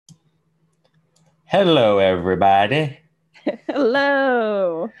Hello, everybody.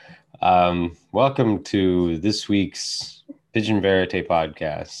 Hello. Welcome to this week's Pigeon Verite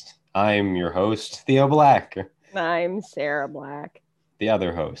podcast. I'm your host, Theo Black, I'm Sarah Black. the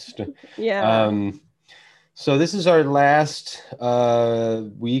other host. Yeah. Um, so this is our last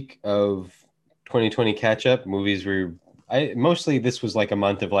week of 2020 catch-up movies. I mostly this was like a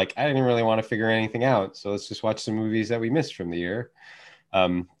month of like I didn't really want to figure anything out, so let's just watch some movies that we missed from the year.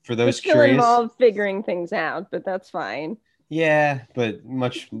 For It those still curious. involved figuring things out, but that's fine. Yeah, but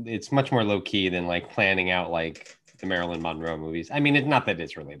it's much more low key than like planning out like the Marilyn Monroe movies. I mean, it's not that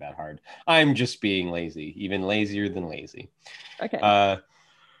it's really that hard. I'm just being lazy, even lazier than lazy. Okay. Uh,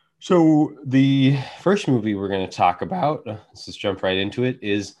 so the first movie we're going to talk about, let's just jump right into it,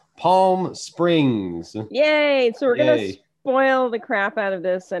 is Palm Springs. Yay. So we're going to Yay. spoil the crap out of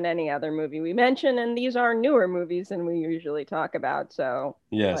this and any other movie we mention. And these are newer movies than we usually talk about. So,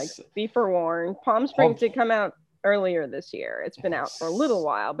 like, Yes. be forewarned. Palm Palm Springs did come out earlier this year. It's been out for a little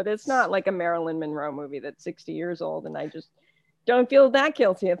while, but it's not like a Marilyn Monroe movie that's 60 years old. And I just don't feel that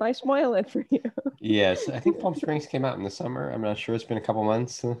guilty if I spoil it for you. Yes, I think Palm Springs came out in the summer. I'm not sure. It's been a couple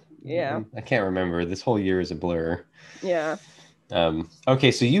months. Yeah. I can't remember. This whole year is a blur. Yeah.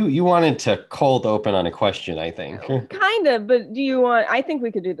 Okay, so you wanted to cold open on a question, I think. Kind of, but do you want? I think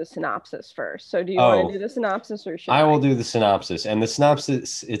we could do the synopsis first. So, do you want to Oh, do the synopsis or should I will I? do the synopsis, and the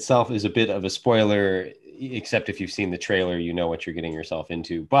synopsis itself is a bit of a spoiler, except if you've seen the trailer, you know what you're getting yourself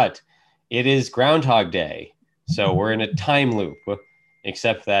into. But it is Groundhog Day, so we're in a time loop,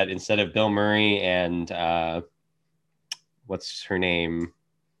 except that instead of Bill Murray and what's her name,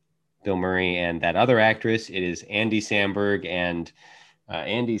 Bill Murray and that other actress, it is Andy Samberg and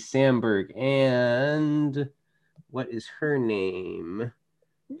what is her name?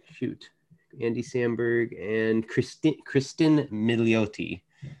 Shoot. Andy Samberg and Kristen Milioti.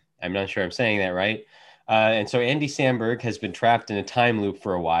 I'm not sure I'm saying that right. And so Andy Samberg has been trapped in a time loop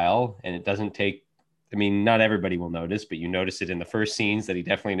for a while, and it doesn't take. I mean, not everybody will notice, but you notice it in the first scenes that he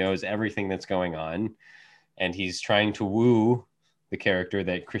definitely knows everything that's going on, and he's trying to woo the character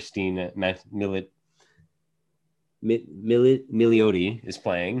that Christine Milioti is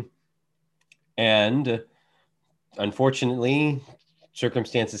playing, and unfortunately,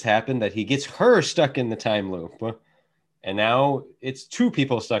 circumstances happen that he gets her stuck in the time loop. And now it's two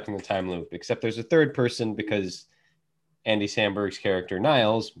people stuck in the time loop, except there's a third person because Andy Samberg's character,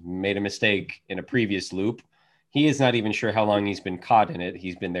 Niles, made a mistake in a previous loop. He is not even sure how long he's been caught in it.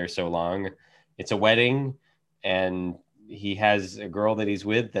 He's been there so long. It's a wedding, and he has a girl that he's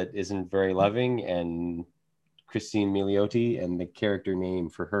with that isn't very loving, and Christine Milioti, and the character name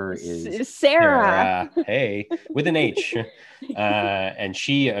for her is Sarah. Sarah. Hey, with an H. And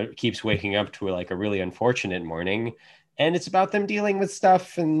she keeps waking up to like a really unfortunate morning. And it's about them dealing with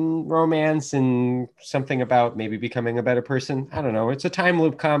stuff and romance and something about maybe becoming a better person. I don't know. It's a time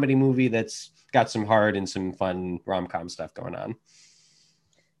loop comedy movie that's got some hard and some fun rom com stuff going on.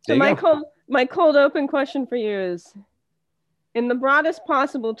 So There you go. my cold open question for you is, in the broadest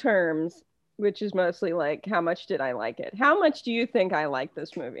possible terms, which is mostly like how much did I like it? How much do you think I like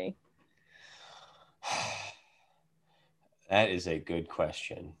this movie? That is a good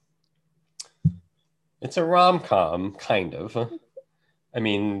question. It's a rom com, kind of. I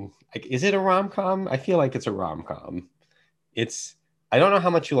mean, like, is it a rom com? I feel like it's a rom com. It's, I don't know how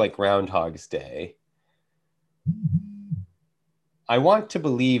much you like Groundhog's Day. I want to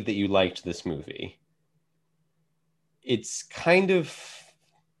believe that you liked this movie. It's kind of,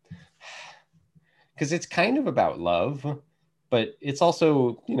 because it's kind of about love, but it's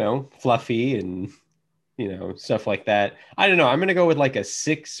also, fluffy and, stuff like that. I don't know. I'm going to go with like a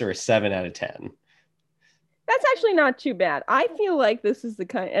 6 or a 7 out of 10. That's actually not too bad. I feel like this is the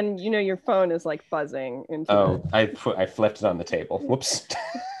kind, and your phone is like buzzing into Oh, I flipped it on the table. Whoops.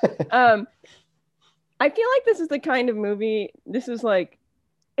 um I feel like this is the kind of movie. This is like,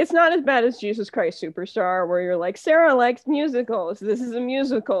 it's not as bad as Jesus Christ Superstar, where you're like, Sarah likes musicals. This is a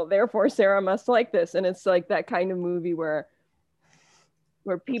musical, therefore Sarah must like this. And it's like that kind of movie where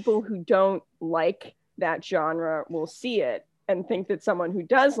people who don't like that genre will see it and think that someone who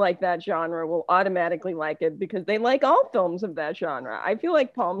does like that genre will automatically like it because they like all films of that genre. I feel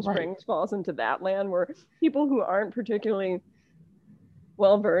like Palm Right. Springs falls into that land where people who aren't particularly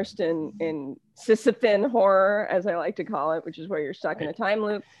well versed in Sisyphean horror, as I like to call it, which is where you're stuck in Right. a time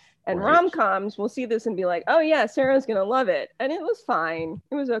loop. And Right. rom coms will see this and be like, "Oh yeah, Sarah's gonna love it," and it was fine.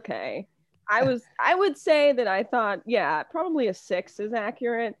 It was okay. I would say that I thought, yeah, probably a 6 is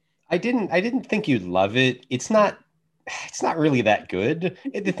accurate. I didn't think you'd love it. It's not. it's not really that good.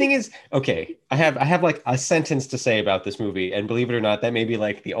 The thing is, okay, I have like a sentence to say about this movie, and believe it or not, that may be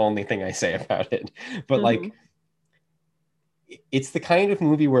like the only thing I say about it. But Hmm. like, it's the kind of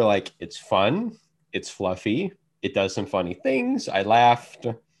movie where like it's fun, it's fluffy, it does some funny things. I laughed.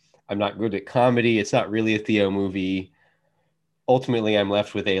 I'm not good at comedy. It's not really a Theo movie. Ultimately, I'm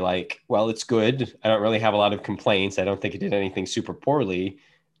left with a like, well, it's good. I don't really have a lot of complaints. I don't think it did anything super poorly.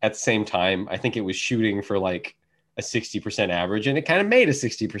 At the same time, I think it was shooting for like a 60% average, and it kind of made a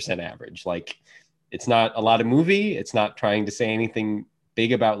 60% average. Like, it's not a lot of movie. It's not trying to say anything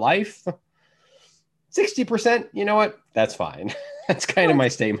big about life. 60%, you know what? That's fine. That's kind Well, of my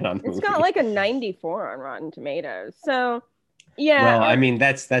statement on the it's got movie. like a 94 on Rotten Tomatoes. So yeah, Well, I mean,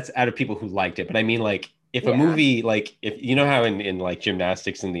 that's out of people who liked it, but I mean, like, if a yeah, movie, like, if you know how in like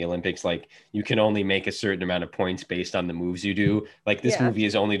gymnastics in the Olympics, like you can only make a certain amount of points based on the moves you do, like this yeah, movie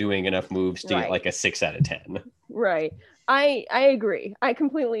is only doing enough moves to get right, like a 6 out of 10. right. I agree. I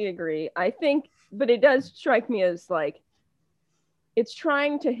completely agree. I think, but it does strike me as like it's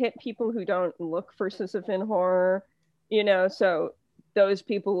trying to hit people who don't look for Sisyphean horror, so those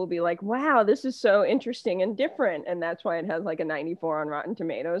people will be like, wow, this is so interesting and different. And that's why it has like a 94 on Rotten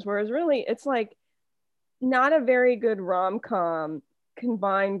Tomatoes. Whereas really, it's like not a very good rom com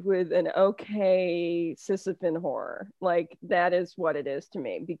combined with an okay Sisyphean horror. Like that is what it is to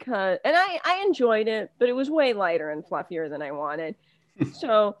me. Because, and I enjoyed it, but it was way lighter and fluffier than I wanted.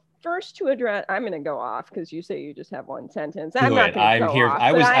 So first to address, I'm going to go off because you say you just have one sentence. I'm Do not it. going to I'm go here. off,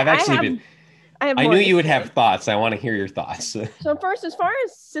 but I've actually been, I have I more knew to you would have say. thoughts. I want to hear your thoughts. So first, as far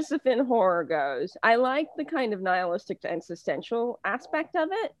as Sisyphean horror goes, I like the kind of nihilistic to existential aspect of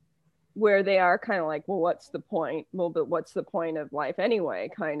it, where they are kind of like, well, what's the point? Well, but what's the point of life anyway?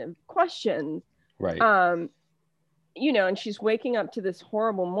 Kind of questions. Right. Um, and she's waking up to this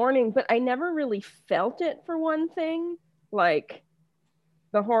horrible morning, but I never really felt it for one thing. Like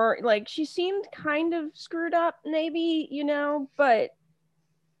the horror, like she seemed kind of screwed up, maybe, but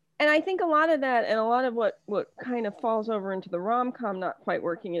and I think a lot of that and a lot of what kind of falls over into the rom-com not quite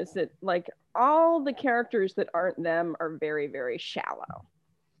working is that like all the characters that aren't them are very, very shallow.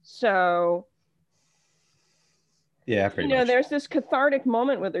 So Yeah, pretty much. there's this cathartic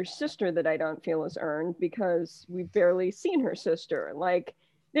moment with her sister that I don't feel is earned because we've barely seen her sister. Like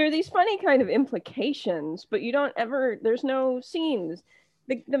there are these funny kind of implications, but you don't ever. There's no scenes.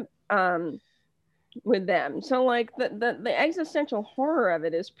 The with them. So like the existential horror of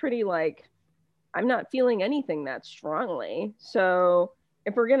it is pretty like I'm not feeling anything that strongly. So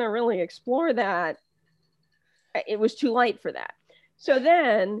if we're gonna really explore that, it was too light for that. So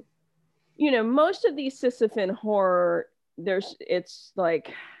then most of these Sisyphean horror, it's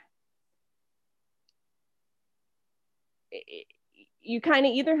like you kind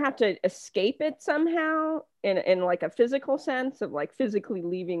of either have to escape it somehow in like a physical sense of like physically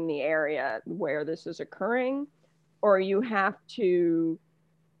leaving the area where this is occurring, or you have to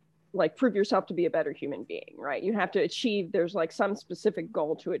like prove yourself to be a better human being, right? You have to achieve, there's like some specific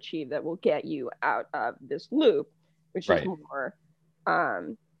goal to achieve that will get you out of this loop, which is Right. more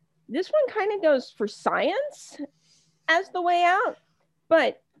this one kind of goes for science as the way out,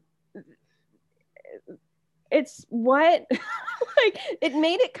 but it's what like it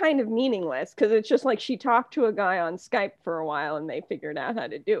made it kind of meaningless because it's just like she talked to a guy on Skype for a while and they figured out how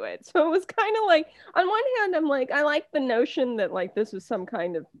to do it. So it was kind of like on one hand I'm like I like the notion that like this is some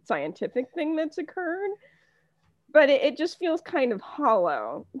kind of scientific thing that's occurred, but it just feels kind of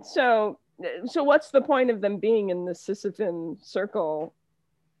hollow. So what's the point of them being in the Sisyphean circle?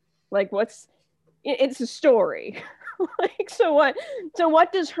 Like it's a story. Like so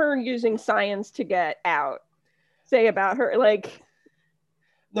what does her using science to get out say about her? Like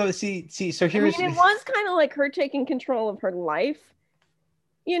No, see. So I mean, here's it was kind of like her taking control of her life,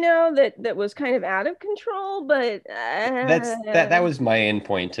 that was kind of out of control, but that was my end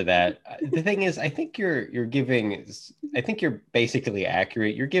point to that. The thing is, I think you're giving, I think you're basically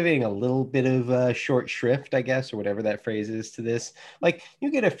accurate. You're giving a little bit of a short shrift, I guess, or whatever that phrase is to this. Like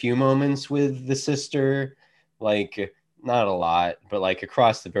you get a few moments with the sister, like not a lot, but like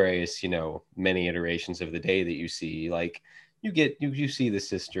across the various, many iterations of the day that you see, like you see the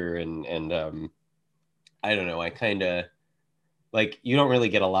sister and I don't know, I kind of like you don't really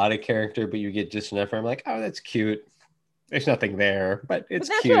get a lot of character, but you get just enough where I'm like, oh, that's cute. There's nothing there, but but it's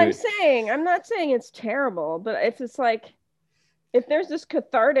that's what I'm cute. saying. I'm not saying it's terrible, but if it's like if there's this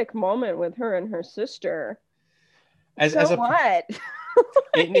cathartic moment with her and her sister, As so a what?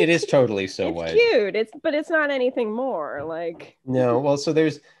 it Like, is totally so it's what. cute. But it's not anything more. Like No, well, so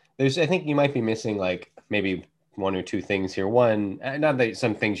there's I think you might be missing like maybe one or two things here. One, not that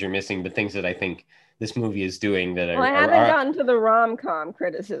some things you're missing, but things that I think this movie is doing that Well, I haven't gotten to the rom-com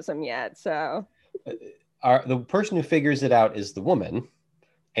criticism yet, so the person who figures it out is the woman,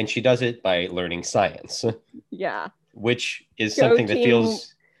 and she does it by learning science. Yeah. Which is Go something that team,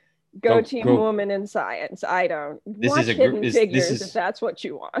 feels go team woman in science. I don't this watch is a Hidden group. Figures if that's what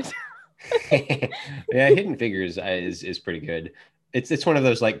you want. Yeah, Hidden Figures is pretty good. It's one of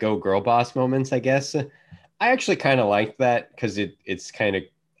those like go girl boss moments, I guess. I actually kind of like that because it's kind of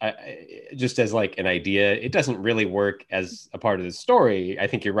just as like an idea. It doesn't really work as a part of the story. I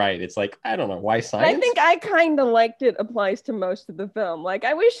think you're right. It's like I don't know why science. I think I kind of liked it applies to most of the film. Like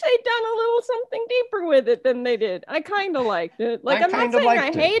I wish they'd done a little something deeper with it than they did. I kind of liked it. Like I'm not saying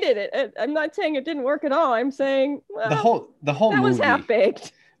I hated it. I'm not saying it didn't work at all. I'm saying well, the whole that movie was half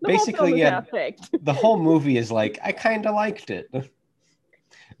baked. Basically, yeah, the whole movie is like I kind of liked it.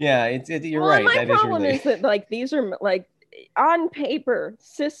 Yeah, you're right. My problem is that like these are like on paper,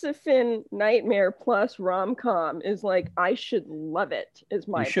 Sisyphean nightmare plus rom-com is like I should love it is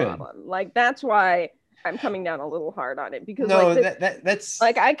my problem. Like that's why I'm coming down a little hard on it because no, like that's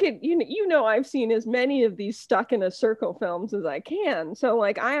like I could I've seen as many of these stuck in a circle films as I can. So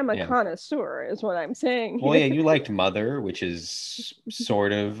like I am a connoisseur is what I'm saying. Well, yeah, you liked Mother, which is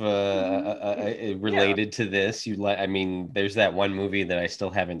sort of related to this. I mean, there's that one movie that I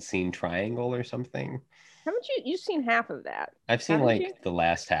still haven't seen, Triangle or something. Haven't you've seen half of that? I've seen the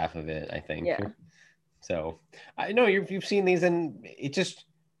last half of it, I think. Yeah. So I know you've seen these, and it just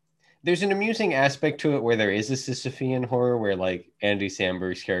there's an amusing aspect to it where there is a Sisyphean horror where like Andy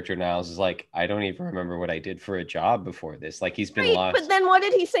Samberg's character Niles is like, I don't even remember what I did for a job before this. Like he's been lost. But then what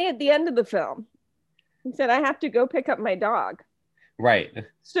did he say at the end of the film? He said, I have to go pick up my dog. Right.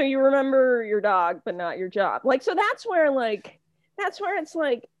 So you remember your dog, but not your job. Like, so that's where it's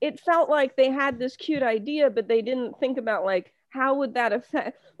like, it felt like they had this cute idea, but they didn't think about like, how would that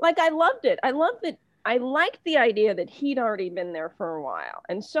affect? Like, I loved it. I loved it. I liked the idea that he'd already been there for a while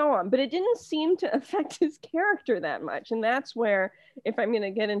and so on, but it didn't seem to affect his character that much. And that's where, if I'm going to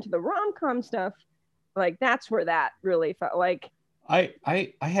get into the rom-com stuff, like that's where that really felt like. I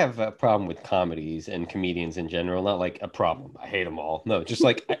have a problem with comedies and comedians in general. Not like a problem. I hate them all. No, just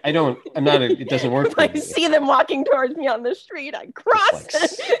like it doesn't work for me. I see them walking towards me on the street. I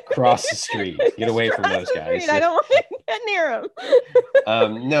cross cross the street. Get away from those guys. I don't want to get near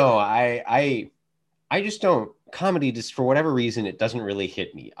them. No, I just don't. Comedy, just for whatever reason, it doesn't really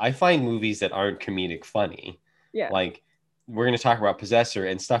hit me. I find movies that aren't comedic funny. Yeah. Like we're going to talk about Possessor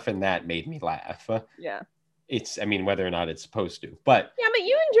and stuff in that made me laugh. Yeah. I mean, whether or not it's supposed to, but yeah, but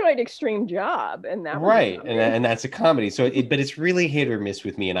you enjoyed Extreme Job, and that right, and that's a comedy. So, but it's really hit or miss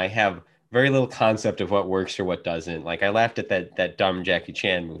with me, and I have very little concept of what works or what doesn't. Like I laughed at that dumb Jackie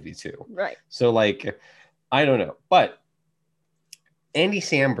Chan movie too. Right. So like, I don't know, but Andy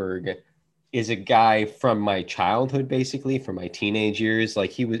Samberg is a guy from my childhood, basically from my teenage years.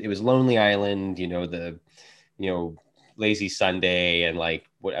 Like it was Lonely Island, Lazy Sunday, and like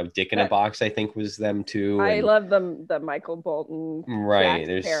what a Dick in a Box, I think was them too. I love the Michael Bolton, right?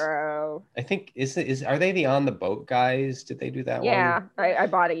 Jack Sparrow. I think are they the On the Boat guys? Did they do that one? Yeah, I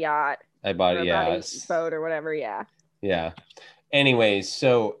bought a yacht. I bought a boat or whatever. Yeah. Yeah. Anyways,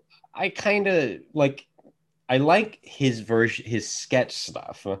 so I kind of like his sketch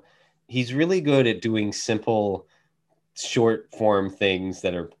stuff. He's really good at doing simple short form things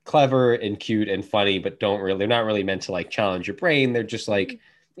that are clever and cute and funny, but they're not really meant to like challenge your brain. They're just like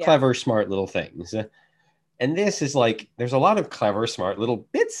clever, smart little things. And this is like, there's a lot of clever, smart little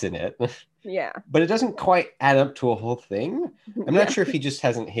bits in it. Yeah. But it doesn't quite add up to a whole thing. I'm not sure if he just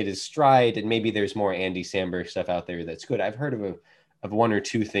hasn't hit his stride, and maybe there's more Andy Samberg stuff out there that's good. I've heard of one or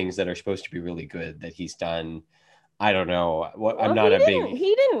two things that are supposed to be really good that he's done. I don't know. I'm not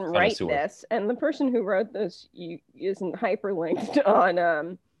he didn't write this, and the person who wrote this isn't hyperlinked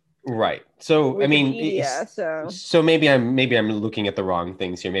on right. So Wikipedia, I mean, so maybe I'm looking at the wrong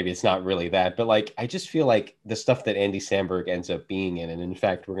things here. Maybe it's not really that, but like I just feel like the stuff that Andy Samberg ends up being in, and in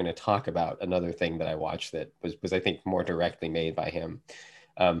fact, we're going to talk about another thing that I watched that was I think more directly made by him.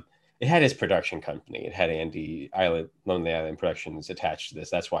 It had his production company. It had Lonely Island Productions attached to this.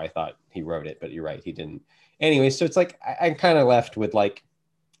 That's why I thought he wrote it, but you're right, he didn't. Anyway, so it's like I'm kind of left with like,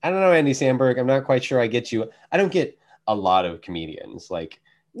 I don't know, Andy Samberg. I'm not quite sure I get you. I don't get a lot of comedians like,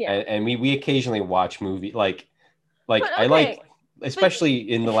 and we occasionally watch movies like I like, especially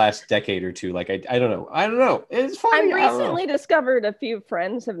in the last decade or two. Like I don't know. It's funny. I've recently discovered a few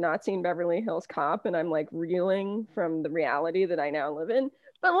friends have not seen Beverly Hills Cop, and I'm like reeling from the reality that I now live in.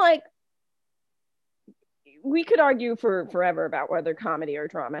 But like, we could argue for forever about whether comedy or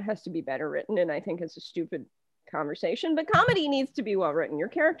drama has to be better written, and I think it's a stupid conversation, but comedy needs to be well written. Your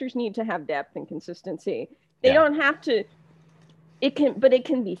characters need to have depth and consistency. They Yeah. don't have to, it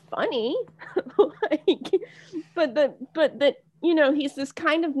can be funny. Like, but you know, he's this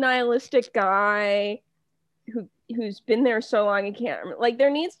kind of nihilistic guy who's been there so long he can't, like,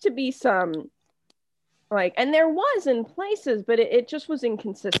 there needs to be some, like, and there was in places, but it just was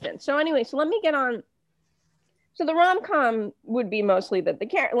inconsistent. So anyway, so let me get on. So the rom-com would be mostly that the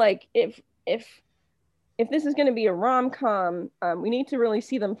character, like, if this is going to be a rom-com, we need to really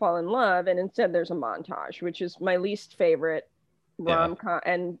see them fall in love, and instead there's a montage, which is my least favorite rom-com.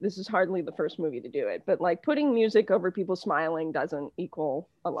 And this is hardly the first movie to do it, but like putting music over people smiling doesn't equal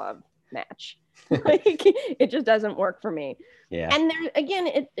a love match. Like, it just doesn't work for me. Yeah. And there again,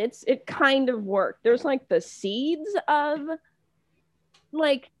 it kind of worked. There's like the seeds of,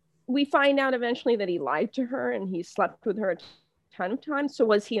 like, we find out eventually that he lied to her and he slept with her a ton of times. So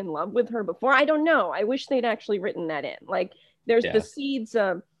was he in love with her before? I don't know. I wish they'd actually written that in. Like, there's the seeds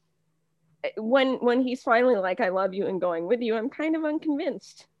of when he's finally like, I love you and going with you, I'm kind of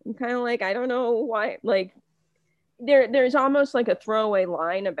unconvinced. I'm kind of like, I don't know why. Like, there's almost like a throwaway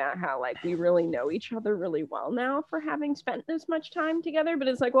line about how, like, we really know each other really well now for having spent this much time together. But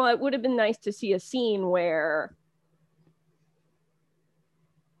it's like, well, it would have been nice to see a scene where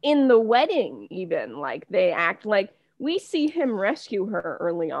in the wedding, even, like, they act like, we see him rescue her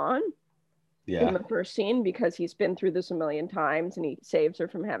early on in the first scene because he's been through this a million times and he saves her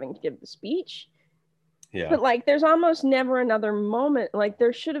from having to give the speech. Yeah. But like, there's almost never another moment. Like,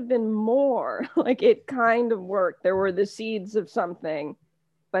 there should have been more. Like, it kind of worked. There were the seeds of something,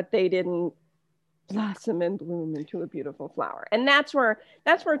 but they didn't blossom and bloom into a beautiful flower. And that's where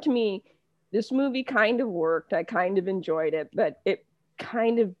to me, this movie kind of worked. I kind of enjoyed it, but it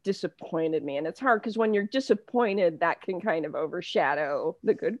kind of disappointed me. And it's hard because when you're disappointed, that can kind of overshadow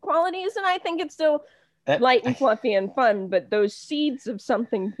the good qualities. And I think it's still light and fluffy and fun, but those seeds of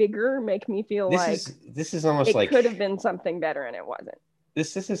something bigger make me feel this is almost like it could have been something better and it wasn't.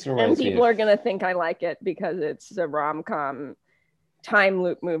 This and reminds me people are gonna think I like it because it's a rom-com time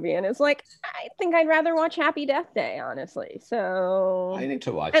loop movie, and it's like, I think I'd rather watch Happy Death Day, honestly. So I need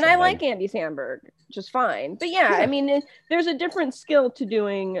to watch and that. I like Andy Samberg just fine, but yeah. I mean, there's a different skill to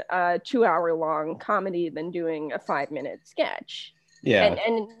doing a 2-hour long comedy than doing a 5-minute sketch. Yeah.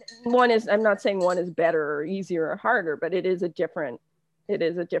 And one is, I'm not saying one is better or easier or harder, but it is a different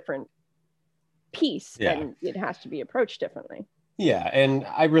piece, and it has to be approached differently. Yeah, and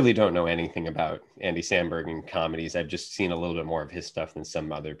I really don't know anything about Andy Samberg and comedies. I've just seen a little bit more of his stuff than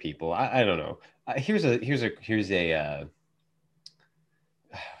some other people. I don't know. Here's a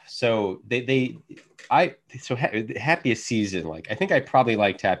so Happiest Season, like, I think I probably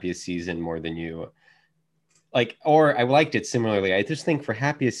liked Happiest Season more than you. Like, or I liked it similarly. I just think for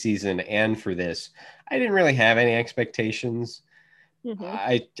Happiest Season and for this, I didn't really have any expectations. Mm-hmm.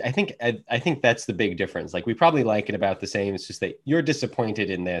 I think that's the big difference. Like, we probably like it about the same. It's just that you're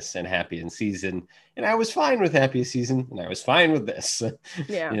disappointed in this and Happiest Season, and I was fine with Happiest Season, and I was fine with this.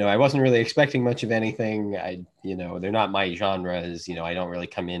 Yeah. I wasn't really expecting much of anything. They're not my genres. I don't really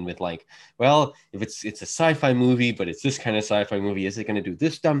come in with like, well, if it's a sci-fi movie, but it's this kind of sci-fi movie, is it going to do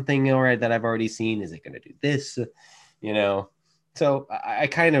this dumb thing that I've already seen? Is it going to do this? So I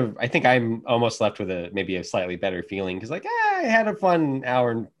think I'm almost left with maybe a slightly better feeling because, like, I had a fun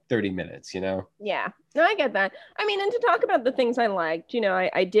hour and 30 minutes, Yeah, no, I get that. I mean, and to talk about the things I liked,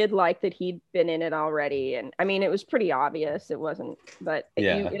 I did like that he'd been in it already. And I mean, it was pretty obvious. It wasn't, but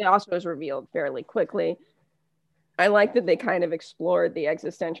it also was revealed fairly quickly. I like that they kind of explored the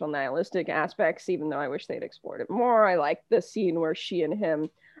existential nihilistic aspects, even though I wish they'd explored it more. I like the scene where she and him,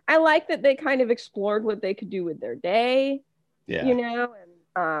 I like that they kind of explored what they could do with their day. Yeah.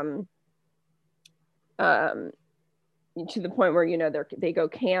 And to the point where they go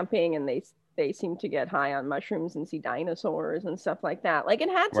camping and they seem to get high on mushrooms and see dinosaurs and stuff like that. Like, it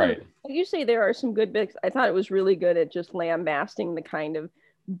had some, like you say, there are some good bits. I thought it was really good at just lambasting the kind of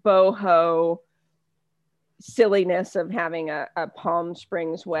boho silliness of having a Palm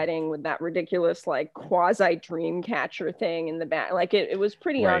Springs wedding with that ridiculous, like, quasi dream catcher thing in the back. Like, it was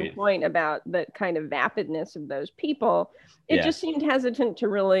pretty on point about the kind of vapidness of those people. It just seemed hesitant to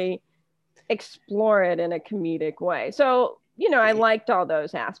really explore it in a comedic way. So, I liked all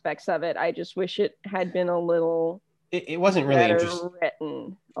those aspects of it. I just wish it had been a little it wasn't really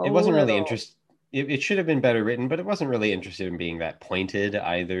written. It wasn't really interesting. It should have been better written, but it wasn't really interested in being that pointed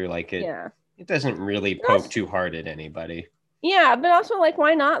either. Like, it doesn't really poke too hard at anybody. Yeah, but also, like,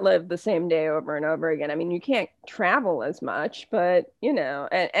 why not live the same day over and over again? I mean, you can't travel as much, but,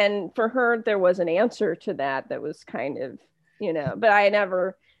 and for her, there was an answer to that was kind of, but I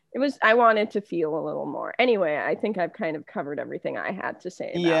never, I wanted to feel a little more. Anyway, I think I've kind of covered everything I had to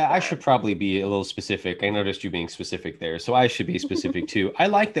say about Yeah, I that. should probably be a little specific. I noticed you being specific there, so I should be specific too. I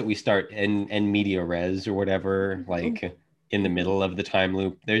like that we start in media res or whatever, like in the Mhm. middle of the time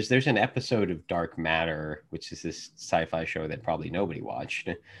loop. There's an episode of Dark Matter, which is this sci-fi show that probably nobody watched,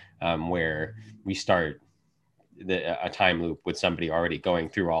 where we start a time loop with somebody already going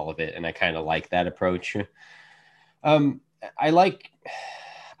through all of it, and I kind of like that approach. Um, I like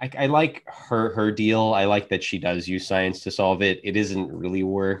I like her deal. I like that she does use science to solve it. It isn't really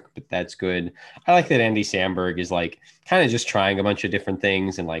work, but that's good. I like that Andy Samberg is like kind of just trying a bunch of different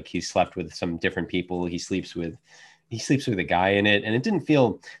things, and like he slept with some different people. He sleeps with a guy in it, and it didn't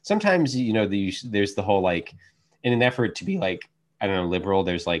feel. Sometimes there's the whole like in an effort to be like I don't know liberal.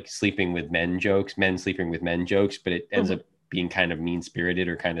 There's like sleeping with men jokes, men sleeping with men jokes, but it ends Mhm. up being kind of mean spirited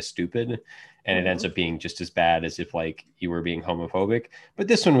or kind of stupid, and it ends Mhm. up being just as bad as if like you were being homophobic. But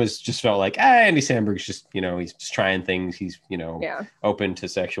this one was just felt like Andy Samberg's just he's just trying things. He's Yeah. open to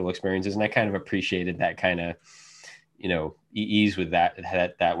sexual experiences, and I kind of appreciated that kind of ease with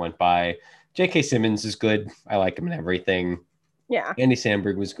that went by. J.K. Simmons is good. I like him in everything. Yeah. Andy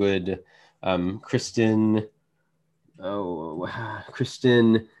Samberg was good. Kristen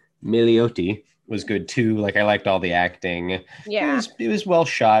Kristen Milioti was good too. Like I liked all the acting. Yeah. It was well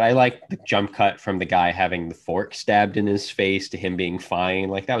shot. I liked the jump cut from the guy having the fork stabbed in his face to him being fine.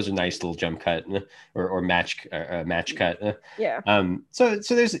 Like that was a nice little jump cut or match cut. Yeah. So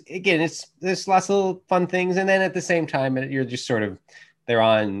there's again there's lots of little fun things, and then at the same time you're just sort of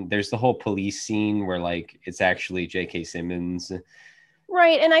there's the whole police scene where like it's actually J.K. Simmons.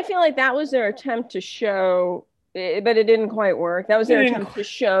 Right. And I feel like that was their attempt to show, but it didn't quite work. That was It their didn't attempt to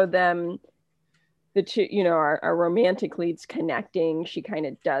show them the two, our romantic leads connecting. She kind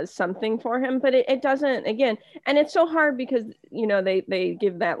of does something for him, but it doesn't, again. And it's so hard because, they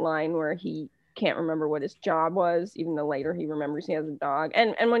give that line where he can't remember what his job was, even though later he remembers he has a dog.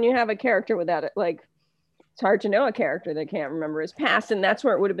 And when you have a character without it, like, it's hard to know a character that can't remember his past. And that's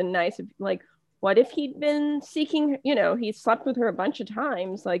where it would have been nice if, like, what if he'd been seeking, he slept with her a bunch of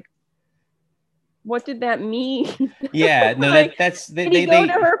times? Like, what did that mean? Yeah, no, Like, that's did he go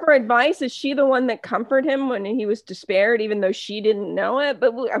to her for advice? Is she the one that comforted him when he was despaired, even though she didn't know it?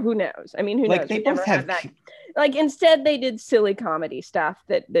 But who knows? I mean, who like knows? they We both never had have that. Like, instead, they did silly comedy stuff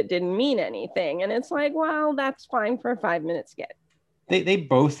that didn't mean anything. And it's like, well, that's fine for a 5 minute skit. they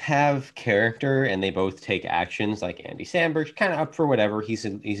both have character and they both take actions. Like Andy Samberg's kind of up for whatever. He's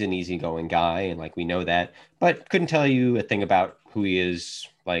an easygoing guy, and like we know that, but couldn't tell you a thing about who he is,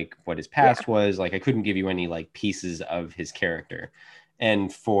 like what his Yeah. past was. Like I couldn't give you any like pieces of his character.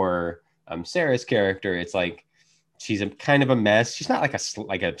 And for Sarah's character, it's like she's a kind of a mess. She's not like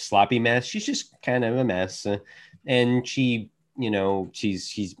like a sloppy mess. She's just kind of a mess, and she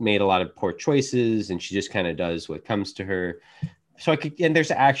she's made a lot of poor choices, and she just kind of does what comes to her. So I could, and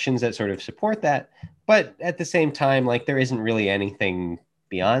there's actions that sort of support that, but at the same time, like there isn't really anything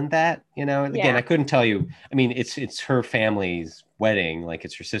beyond that. Again, I Yeah. couldn't tell you. I mean, it's her family's wedding, like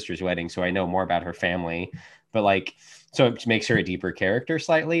it's her sister's wedding, so I know more about her family. But like, so it makes her a deeper character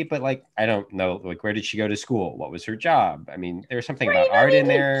slightly. But like, I don't know, like where did she go to school? What was her job? I mean, there's something Right. about You don't art in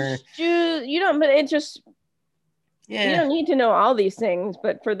need there. to you don't, but it just, you Yeah, don't need to know all these things,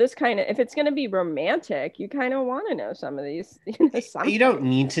 but for this kind of, if it's going to be romantic, you kind of want to know some of these, you don't something.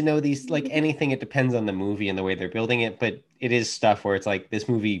 need to know these like anything. It depends on the movie and the way they're building it, but it is stuff where it's like this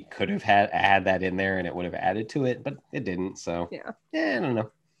movie could have had that in there and it would have added to it, but it didn't. So Yeah. yeah, I don't know.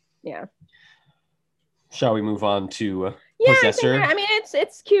 Yeah. Shall we move on to Yeah, I think, Possessor? I mean,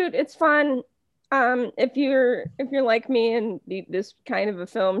 it's cute, it's fun. If you're like me and this kind of a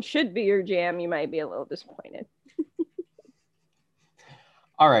film should be your jam, you might be a little disappointed.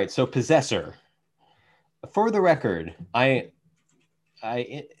 All right, so Possessor. For the record, I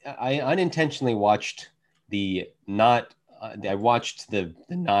unintentionally watched the not I watched the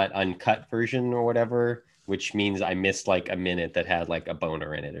not uncut version or whatever, which means I missed like a minute that had like a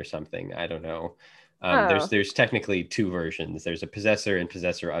boner in it or something. I don't know. Oh, There's technically two versions. There's a Possessor and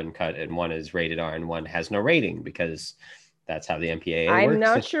Possessor Uncut, and one is rated R and one has no rating because that's how the MPAA I'm works.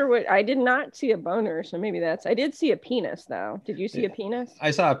 not sure what, I did not see a boner, so maybe I did see a penis though. Did you see a penis?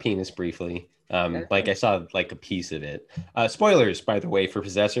 I saw a penis briefly. Like Okay. I saw like a piece of it. Spoilers, by the way, for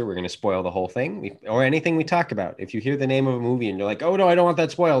Possessor. We're going to spoil the whole thing or anything we talk about. If you hear the name of a movie and you're like, "Oh no, I don't want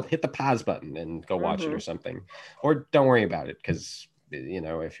that spoiled," hit the pause button and go watch it or Mm-hmm. something, or don't worry about it because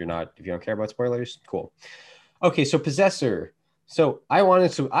if you don't care about spoilers, cool. Okay, so Possessor. So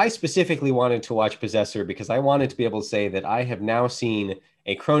I specifically wanted to watch Possessor because I wanted to be able to say that I have now seen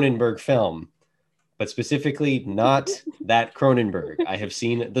a Cronenberg film, but specifically not that Cronenberg. I have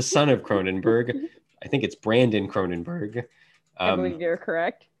seen the son of Cronenberg. I think it's Brandon Cronenberg. I believe you're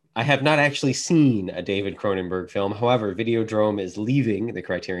correct. I have not actually seen a David Cronenberg film. However, Videodrome is leaving the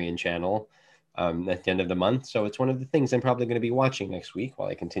Criterion Channel at the end of the month. So it's one of the things I'm probably going to be watching next week while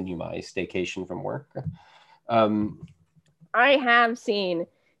I continue my staycation from work. I have seen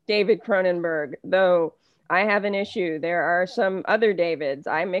David Cronenberg, though I have an issue. There are some other Davids.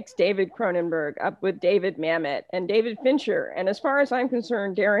 I mix David Cronenberg up with David Mamet and David Fincher. And as far as I'm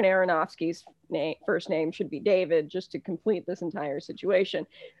concerned, Darren Aronofsky's first name should be David, just to complete this entire situation.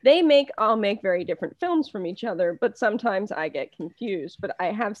 All make very different films from each other, but sometimes I get confused. But I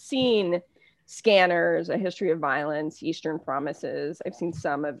have seen Scanners, A History of Violence, Eastern Promises. I've seen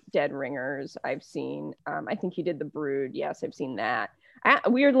some of Dead Ringers. I've seen, I think he did The Brood. Yes, I've seen that.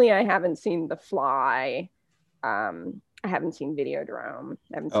 Weirdly, I haven't seen The Fly. I haven't seen Videodrome.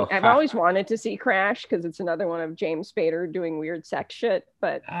 I've always wanted to see Crash because it's another one of James Spader doing weird sex shit,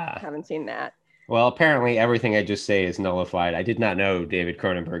 but haven't seen that. Well, apparently everything I just say is nullified. I did not know David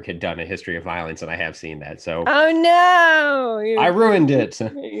Cronenberg had done A History of Violence, and I have seen that. So, oh no, I ruined it.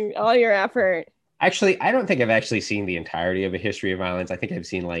 All your effort. Actually, I don't think I've actually seen the entirety of A History of Violence. I think I've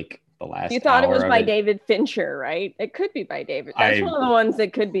seen like the last. You thought it was by David Fincher, right? It could be by David. That's one of the ones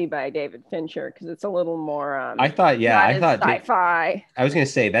that could be by David Fincher because it's a little more. I thought sci-fi. I was going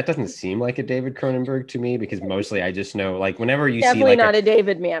to say that doesn't seem like a David Cronenberg to me because mostly I just know like whenever you definitely see like not a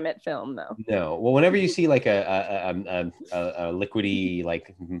David Mamet film though. No, well, whenever you see like a liquidy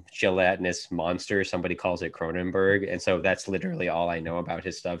like gelatinous monster, somebody calls it Cronenberg, and so that's literally all I know about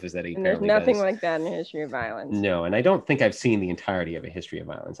his stuff is that he. And there's nothing like that in A History of Violence. No, and I don't think I've seen the entirety of A History of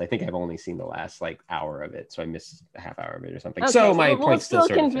Violence. I think I've only seen the last like hour of it, so I missed a half hour of it or something. Okay, so my point still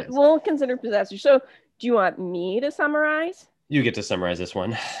sort of stands. We'll consider Possessor. So, do you want me to summarize? You get to summarize this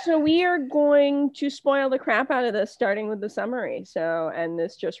one. So we are going to spoil the crap out of this, starting with the summary. So, and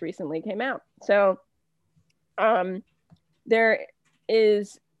this just recently came out. So, there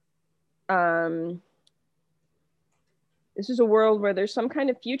is, this is a world where there's some kind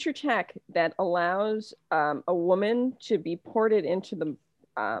of future tech that allows a woman to be ported into the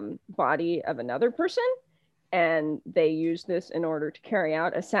body of another person, and they use this in order to carry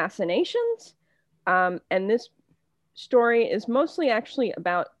out assassinations. And this story is mostly actually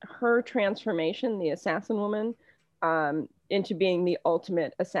about her transformation, the assassin woman, into being the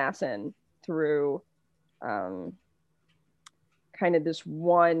ultimate assassin through kind of this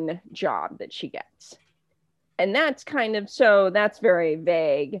one job that she gets. And that's that's very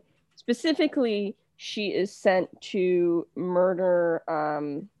vague. Specifically, she is sent to murder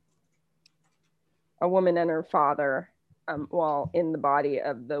a woman and her father while in the body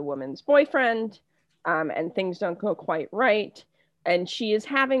of the woman's boyfriend, and things don't go quite right. And she is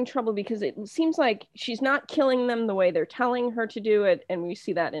having trouble because it seems like she's not killing them the way they're telling her to do it. And we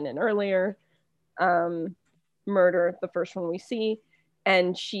see that in an earlier murder, the first one we see.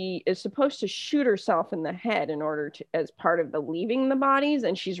 And she is supposed to shoot herself in the head in order to, as part of the leaving the bodies.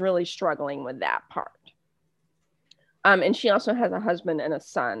 And she's really struggling with that part. And she also has a husband and a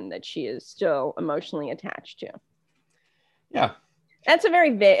son that she is still emotionally attached to. Yeah. That's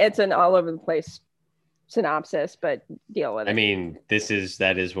it's an all over the place synopsis, but deal with it. I mean,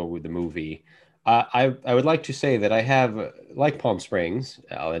 that is what with the movie. I would like to say that I have, like Palm Springs,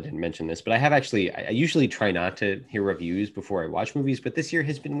 I didn't mention this, but I usually try not to hear reviews before I watch movies, but this year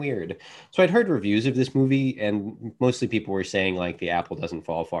has been weird. So I'd heard reviews of this movie, and mostly people were saying like the apple doesn't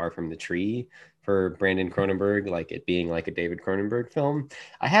fall far from the tree for Brandon Cronenberg, like it being like a David Cronenberg film.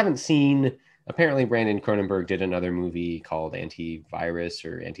 I haven't seen, apparently Brandon Cronenberg did another movie called Antivirus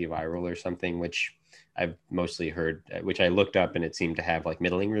or Antiviral or something, which I've mostly heard, which I looked up and it seemed to have like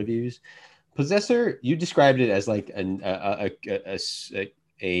middling reviews. Possessor, you described it as like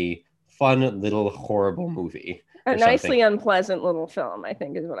a fun little horrible movie. A nicely unpleasant little film, I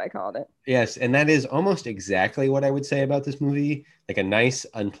think is what I called it. Yes, and that is almost exactly what I would say about this movie. Like a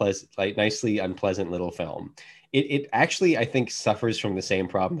nicely unpleasant little film. It actually, I think, suffers from the same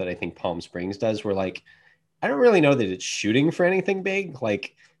problem that I think Palm Springs does, where like, I don't really know that it's shooting for anything big.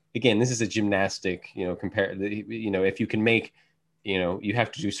 Like, again, this is a gymnastic, if you can make, you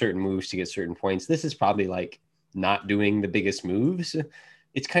have to do certain moves to get certain points. This is probably like not doing the biggest moves.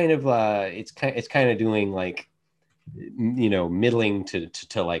 It's kind of doing like, middling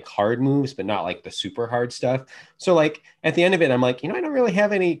to like hard moves, but not like the super hard stuff. So like at the end of it, I'm like, I don't really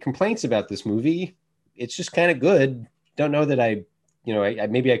have any complaints about this movie. It's just kind of good. Don't know that I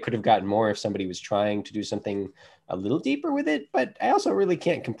maybe I could have gotten more if somebody was trying to do something a little deeper with it, but I also really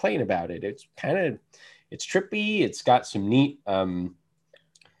can't complain about it. It's trippy. It's got some neat,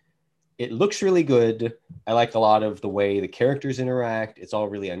 it looks really good. I like a lot of the way the characters interact. It's all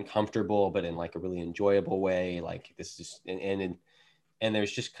really uncomfortable, but in like a really enjoyable way. Like this is and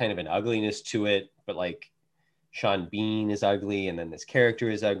there's just kind of an ugliness to it, but like Sean Bean is ugly, and then this character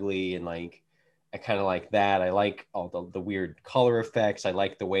is ugly, and like I kind of like that. I like all the weird color effects. I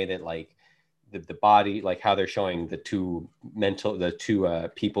like the way that like the body, like how they're showing the two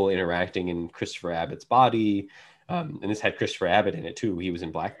people interacting in Christopher Abbott's body. And this had Christopher Abbott in it too. He was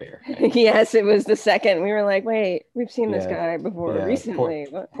in Black Bear. Right? Yes, it was the second. We were like, wait, we've seen this Yeah, guy before yeah. recently.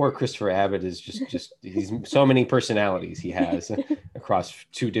 Poor Christopher Abbott is just he's so many personalities he has across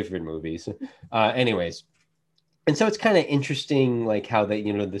two different movies. Anyways, and so it's kind of interesting, like how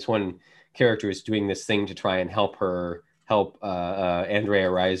that this one character is doing this thing to try and help Andrea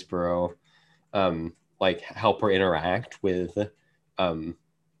Riseborough, like help her interact with um,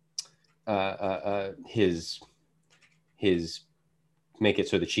 his make it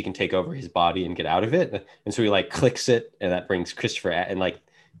so that she can take over his body and get out of it. And so he like clicks it, and that brings Christopher and like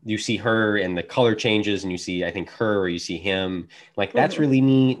you see her and the color changes, and you see I think her or you see him. Like that's really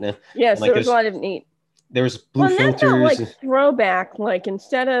neat. Yes, like, there was a lot of neat. There was blue filters. That felt like throwback. Like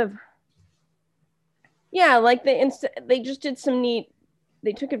instead of like they just did some neat.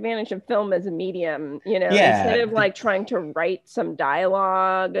 They took advantage of film as a medium, instead of like trying to write some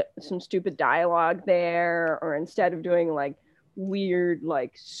dialogue, some stupid dialogue there, or instead of doing like weird,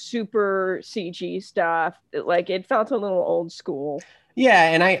 like super CG stuff, like it felt a little old school.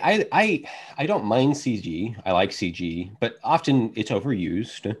 Yeah, and I don't mind CG. I like CG, but often it's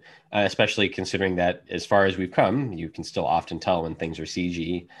overused, especially considering that as far as we've come, you can still often tell when things are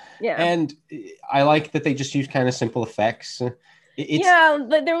CG. Yeah. And I like that they just use kind of simple effects.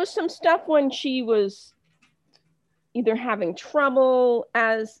 There was some stuff when she was either having trouble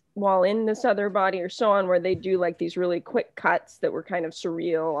while in this other body or so on, where they do like these really quick cuts that were kind of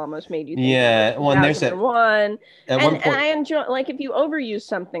surreal, almost made you think. Yeah, well, and there's one point, and I enjoy, like, if you overuse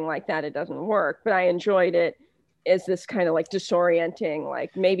something like that, it doesn't work. But I enjoyed it as this kind of like disorienting,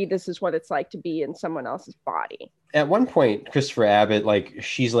 like maybe this is what it's like to be in someone else's body. At one point, Christopher Abbott, like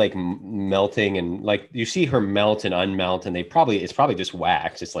she's like melting, and like you see her melt and unmelt, and it's probably just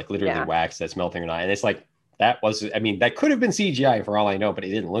wax. It's like literally wax that's melting or not, and it's like. That could have been CGI for all I know, but it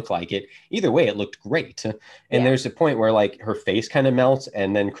didn't look like it. Either way, it looked great. And there's a point where like her face kind of melts,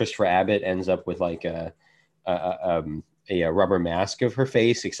 and then Christopher Abbott ends up with like a rubber mask of her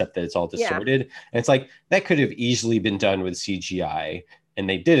face, except that it's all distorted. And it's like that could have easily been done with CGI, and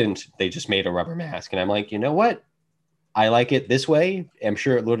they didn't. They just made a rubber mask, and I'm like, you know what? I like it this way. I'm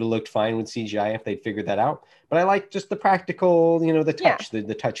sure it would have looked fine with CGI if they'd figured that out. But I like just the practical, the touch,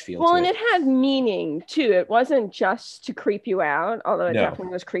 the touch feel. Well, and it had meaning too. It wasn't just to creep you out, although it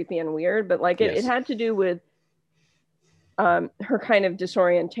definitely was creepy and weird. But like it had to do with her kind of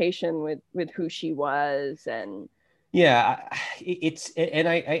disorientation with who she was, and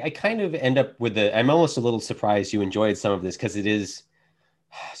I kind of end up with I'm almost a little surprised you enjoyed some of this because it is.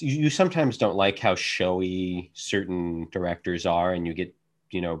 You sometimes don't like how showy certain directors are, and you get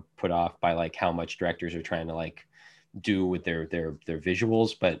put off by like how much directors are trying to like do with their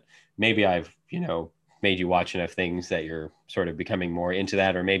visuals. But maybe I've made you watch enough things that you're sort of becoming more into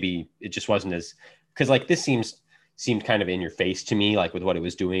that, or maybe it just wasn't as because like this seemed kind of in your face to me, like with what it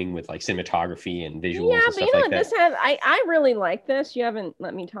was doing with like cinematography and visuals. Yeah, and stuff but like this had I really like this. You haven't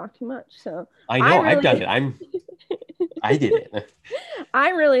let me talk too much, so I know I've done it. I did it. I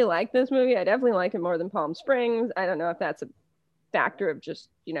really like this movie. I definitely like it more than Palm Springs. I don't know if that's a factor of just,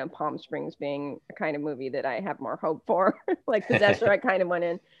 Palm Springs being a kind of movie that I have more hope for. Like Possessor, I kind of went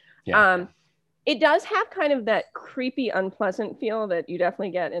in. Yeah. It does have kind of that creepy, unpleasant feel that you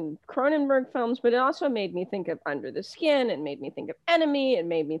definitely get in Cronenberg films, but it also made me think of Under the Skin. It made me think of Enemy. It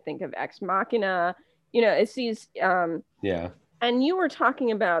made me think of Ex Machina. It's these... And you were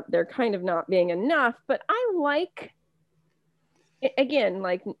talking about there kind of not being enough, but I like... Again,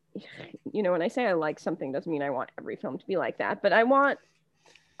 like, when I say I like something doesn't mean I want every film to be like that, but I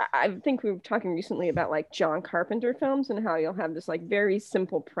think we were talking recently about like John Carpenter films and how you'll have this like very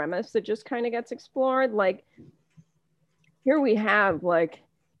simple premise that just kind of gets explored. Like here we have like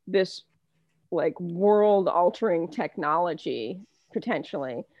this like world altering technology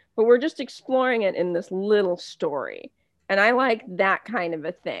potentially, but we're just exploring it in this little story. And I like that kind of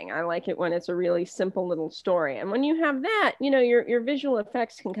a thing. I like it when it's a really simple little story. And when you have that, your visual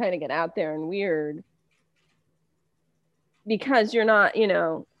effects can kind of get out there and weird because you're not,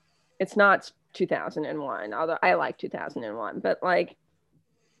 it's not 2001, although I like 2001. But like,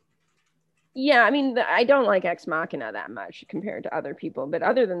 yeah, I mean, I don't like Ex Machina that much compared to other people. But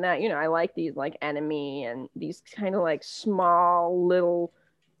other than that, I like these like Enemy and these kind of like small little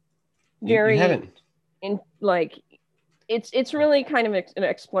You very haven't. in like it's really kind of an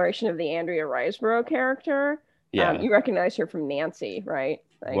exploration of the Andrea Riseborough character. Yeah. You recognize her from Nancy, right?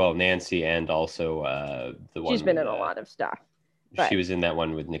 Like Well, Nancy, and also the she's one been with in a lot of stuff. she But was in that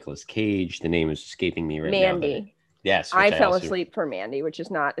one with Nicolas Cage. The name is escaping me right now. Mandy, Yes, I which I fell also asleep for Mandy, which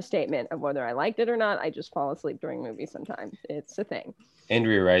is not a statement of whether I liked it or not. I just fall asleep during movies sometimes. It's a thing.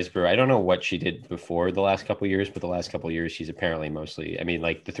 Andrea Riseborough. I don't know what she did before the last couple of years, but the last couple of years she's apparently mostly. I mean,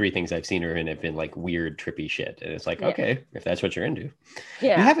 like the three things I've seen her in have been like weird, trippy shit, and it's like, Yeah. okay, if that's what you're into. You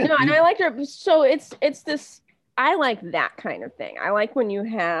Yeah. haven't. No, and You I liked her. So it's this I like that kind of thing. I like when you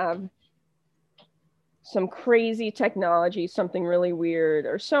have some crazy technology, something really weird,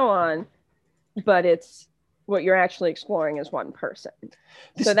 or so on, but it's what you're actually exploring is one person.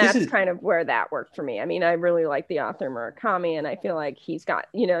 So this that's is kind of where that worked for me. I mean, I really like the author Murakami, and I feel like he's got,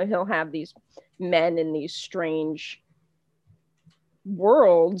 he'll have these men in these strange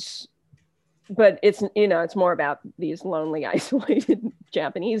worlds, but it's more about these lonely, isolated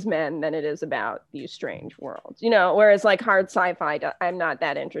Japanese men than it is about these strange worlds. Whereas like hard sci-fi, I'm not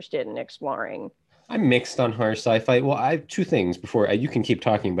that interested in exploring. I'm mixed on horror sci-fi. Well, I have two things before you can keep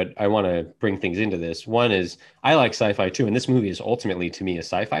talking, but I want to bring things into this. One is I like sci-fi too, and this movie is ultimately to me a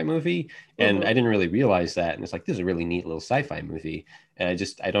sci-fi movie, and I didn't really realize that. And it's like this is a really neat little sci-fi movie, and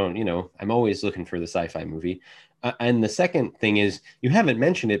I don't, I'm always looking for the sci-fi movie. And the second thing is you haven't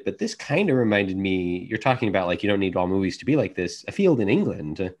mentioned it, but this kind of reminded me. You're talking about like you don't need all movies to be like this. A Field in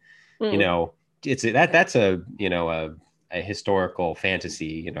England, you Mm. know, that's a a historical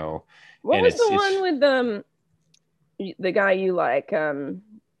fantasy, What and was the it's one with the guy you like,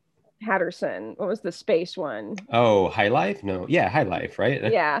 Patterson? What was the space one? Oh, High Life? No. Yeah, High Life,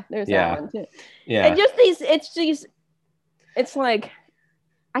 right? Yeah, there's that Yeah. one too. And Yeah. just it's like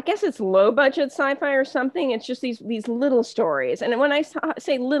I guess it's low budget sci-fi or something. It's just these little stories. And when I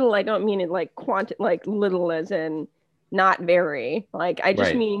say little, I don't mean it like like little as in not very. Like I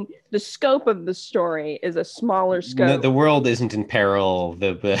just Right. mean the scope of the story is a smaller No, scope. the world isn't in peril.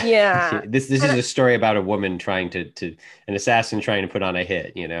 Yeah. This is And a story about a woman trying to an assassin trying to put on a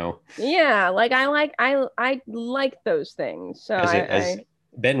hit, yeah, like I like those things. So As I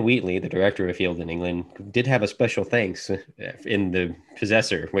Ben Wheatley, the director of Field in England, did have a special thanks in the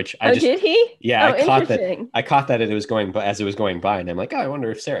Possessor, which I Oh, just did he? yeah, Oh, interesting. I caught that it was going as it was going by, and I'm like, oh, I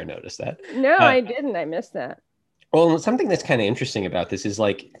wonder if Sarah noticed that. No, Uh, I didn't. I missed that. well, something that's kind of interesting about this is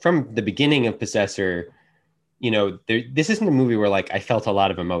like from the beginning of Possessor, this isn't a movie where like I felt a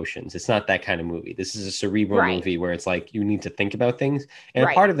lot of emotions. It's not that kind of movie. This is a cerebral Right. movie where it's like you need to think about things. And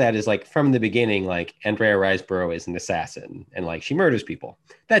Right. part of that is like from the beginning, like Andrea Riseborough is an assassin and like she murders people.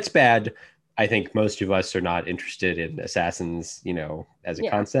 That's bad. I think most of us are not interested in assassins, as a Yeah.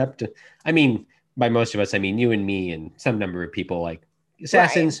 concept. I mean, by most of us, I mean you and me and some number of people like Right.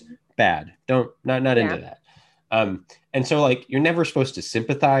 assassins, bad. Don't not into Yeah. that. And so like you're never supposed to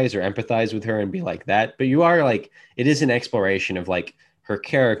sympathize or empathize with her and be like that, but you are like it is an exploration of like her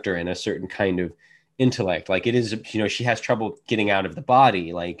character and a certain kind of intellect. Like it is, she has trouble getting out of the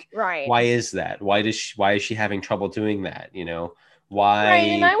body. Like Right. why is that? Why is she having trouble doing that? Right.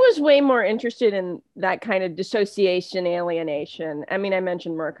 And Why I was way more interested in that kind of dissociation, alienation. I mean, I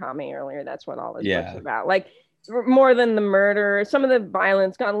mentioned Murakami earlier. That's what all his books are yeah. about. Like more than the murder. Some of the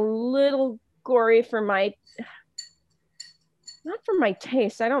violence got a little gory for my not for my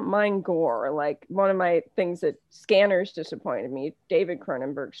taste. I don't mind gore. Like one of my things that Scanners disappointed me. David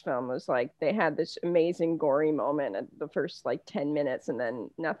Cronenberg's film was like they had this amazing gory moment at the first like 10 minutes and then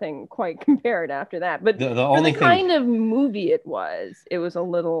nothing quite compared after that. But The for the only thing kind of movie it was a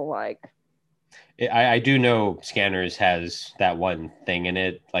little like I do know Scanners has that one thing in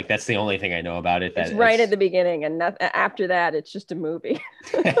it. Like that's the only thing I know about it. it's That right at it's the beginning and after that it's just a movie.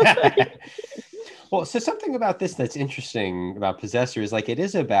 Well, so something about this that's interesting about Possessor is like it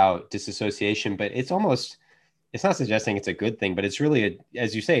is about disassociation, but it's not suggesting it's a good thing, but it's really,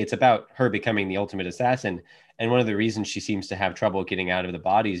 as you say, it's about her becoming the ultimate assassin. And one of the reasons she seems to have trouble getting out of the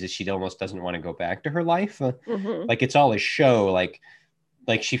bodies is she almost doesn't want to go back to her life. Mm-hmm. Like it's all a show. Like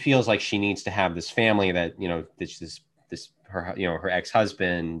she feels like she needs to have this family that, this her, her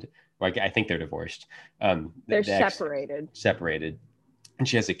ex-husband, like I think they're divorced. They're the ex separated and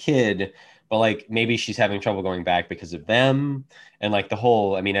she has a kid, but like maybe she's having trouble going back because of them. And like the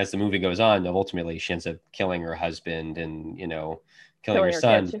whole, I mean, as the movie goes on, ultimately she ends up killing her husband and, killing her Killing her kid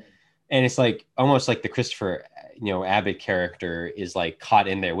son. too. And it's like almost like the Christopher, Abbott character is like caught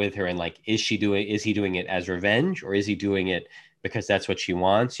in there with her. And like, is he doing it as revenge or is he doing it because that's what she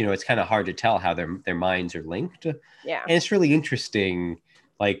wants? It's kind of hard to tell how their minds are linked. Yeah. And it's really interesting.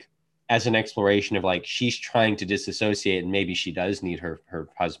 Like, as an exploration of like she's trying to disassociate, and maybe she does need her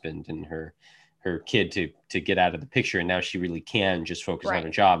husband and her kid to get out of the picture, and now she really can just focus on Right. her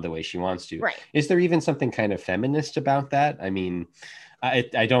job the way she wants to. Right. Is there even something kind of feminist about that? I mean,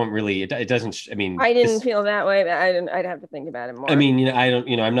 I don't really, it doesn't, I mean, I didn't feel that way, but I'd have to think about it more. I mean, I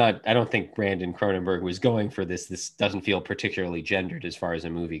don't think Brandon Cronenberg was going for this. This doesn't feel particularly gendered as far as a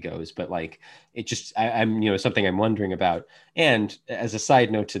movie goes, but like, it just, I'm something I'm wondering about. And as a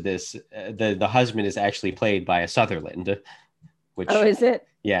side note to this, the husband is actually played by a Sutherland, which, oh, is it?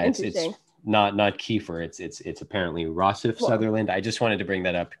 yeah, it's not Kiefer. It's apparently Rossif Sutherland. I just wanted to bring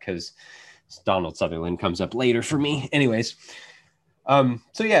that up because Donald Sutherland comes up later for me. Anyways. So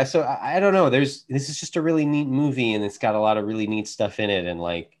I don't know. This is just a really neat movie, and it's got a lot of really neat stuff in it. And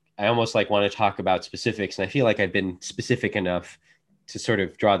like, I almost like want to talk about specifics, and I feel like I've been specific enough to sort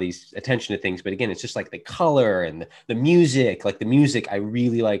of draw these attention to things. But again, it's just like the color and the music, like the music. I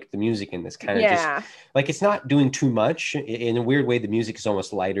really like the music in this kind of just like, it's not doing too much in a weird way. The music is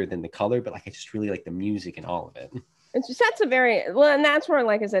almost lighter than the color, but like, I just really like the music and all of it. It's just, that's a very, well, and that's where,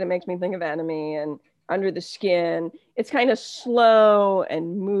 like I said, it makes me think of Enemy and Under the Skin. It's kind of slow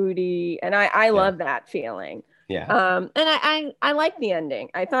and moody, and I love that feeling. Yeah. And I like the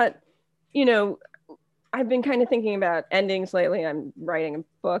ending. I thought, I've been kind of thinking about endings lately. I'm writing a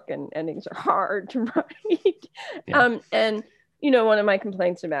book, and endings are hard to write. Yeah. And one of my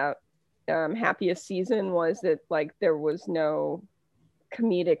complaints about Happiest Season was that like there was no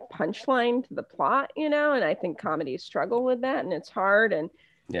comedic punchline to the plot, and I think comedies struggle with that, and it's hard. And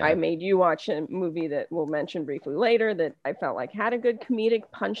I made you watch a movie that we'll mention briefly later that I felt like had a good comedic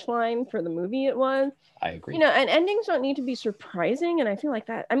punchline for the movie it was. I agree. And endings don't need to be surprising. And I feel like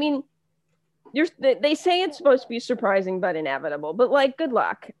that, I mean, they say it's supposed to be surprising but inevitable, but like, good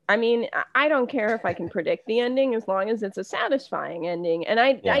luck. I mean, I don't care if I can predict the ending as long as it's a satisfying ending. And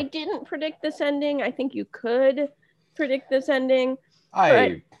I didn't predict this ending. I think you could predict this ending.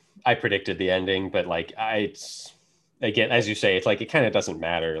 I predicted the ending, but like, again, as you say, it's like, it kind of doesn't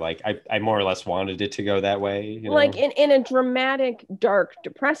matter. Like, I more or less wanted it to go that way. Like in a dramatic, dark,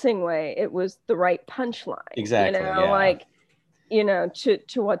 depressing way, it was the right punchline. Exactly. Like, to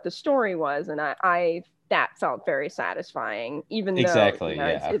what the story was. And I that felt very satisfying, even though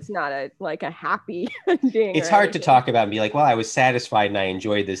it's not a happy ending. It's hard to talk about and be like, well, I was satisfied and I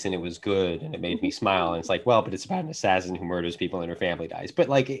enjoyed this and it was good and it made me smile. And it's like, well, but it's about an assassin who murders people and her family dies. But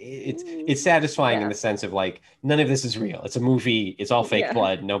like, it's satisfying in the sense of like, none of this is real. It's a movie. It's all fake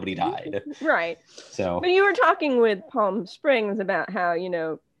blood. Nobody died. Right. So, but you were talking with Palm Springs about how,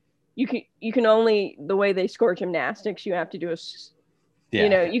 you can only, the way they score gymnastics, you have to do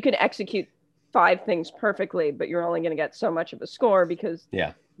you could execute 5 things perfectly, but you're only going to get so much of a score because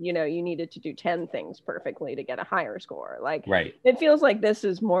you needed to do 10 things perfectly to get a higher score. Like, it feels like this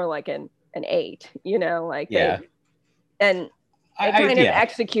is more like an 8, like and I kind of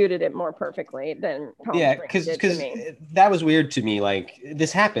executed it more perfectly than Palm Springs did to me. That was weird to me. Like,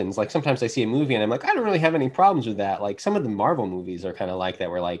 this happens. Like, sometimes I see a movie and I'm like, I don't really have any problems with that. Like, some of the Marvel movies are kind of like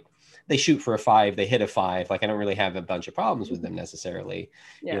that, where like they shoot for a 5, they hit a 5. Like, I don't really have a bunch of problems with them necessarily.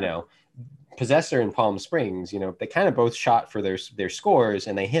 Possessor and Palm Springs, they kind of both shot for their scores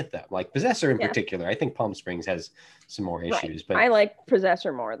and they hit them. Like Possessor in particular, I think Palm Springs has some more issues, but I like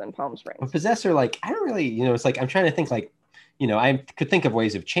Possessor more than Palm Springs. But Possessor, like, I don't really, it's like, I'm trying to think like, I could think of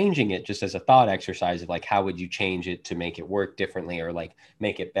ways of changing it just as a thought exercise of like, how would you change it to make it work differently or like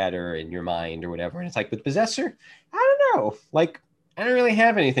make it better in your mind or whatever. And it's like with Possessor, I don't know. Like, I don't really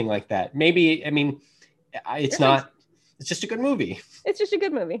have anything like that. Maybe, I mean, it's just a good movie. It's just a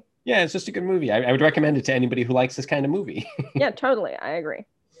good movie. Yeah, it's just a good movie. I would recommend it to anybody who likes this kind of movie. Yeah, totally. I agree.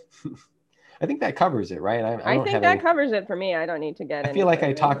 I think that covers it, right? I think that covers it for me. I don't need to get. I feel like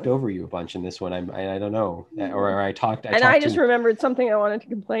I talked over you a bunch in this one. I don't know, or I talked. I just remembered something I wanted to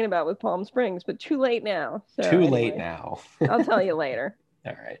complain about with Palm Springs, but too late now. So late now. I'll tell you later.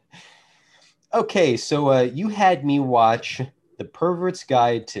 All right. Okay, so you had me watch The Pervert's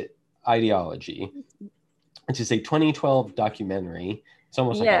Guide to Ideology, which is a 2012 documentary. It's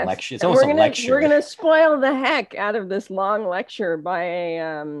almost like a lecture. It's almost a lecture. We're gonna spoil the heck out of this long lecture by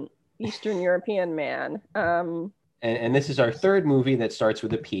a Eastern European man. And this is our 3rd movie that starts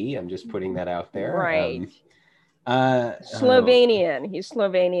with a P. I'm just putting that out there. Right. Slovenian. He's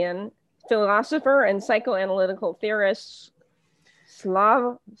Slovenian. Philosopher and psychoanalytical theorist.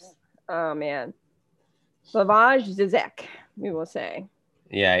 Slavoj Zizek, we will say.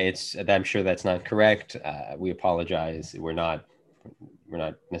 Yeah, I'm sure that's not correct. We apologize. We're not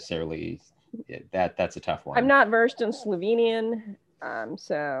necessarily. That's a tough one. I'm not versed in Slovenian,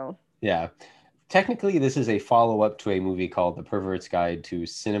 so. Yeah. technically, this is a follow-up to a movie called The Pervert's Guide to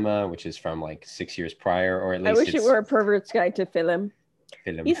Cinema, which is from like 6 years prior, or at I least wish it it's were a pervert's guide to film.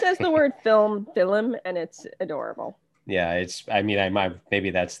 film. He says the word film, and it's adorable. Yeah, it's. I mean, I might maybe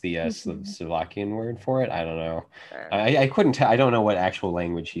that's the Slovakian word for it. I don't know. I couldn't tell. I don't know what actual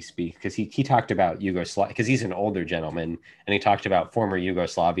language he speaks because he talked about Yugoslavia because he's an older gentleman and he talked about former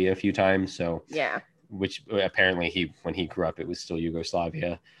Yugoslavia a few times. So Yeah. which apparently when he grew up it was still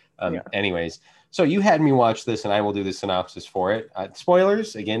Yugoslavia. Yeah. Anyways, so you had me watch this and I will do the synopsis for it.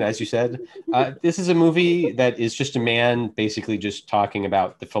 Spoilers again, as you said. This is a movie that is just a man basically just talking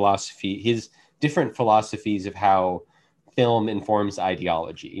about the philosophy, his different philosophies of how film informs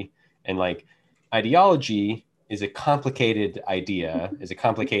ideology. And like ideology is a complicated idea, is a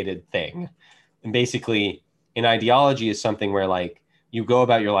complicated thing. And basically an ideology is something where like you go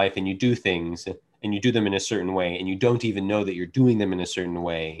about your life and you do things and you do them in a certain way and you don't even know that you're doing them in a certain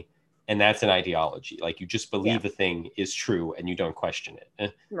way, and that's an ideology. Like you just believe a thing is true and you don't question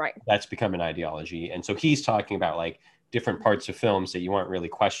it. Right. That's become an ideology. And so he's talking about like different parts of films that you aren't really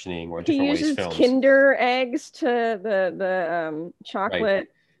questioning, or different ways films. Kinder eggs to the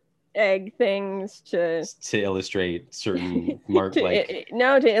chocolate egg things to illustrate certain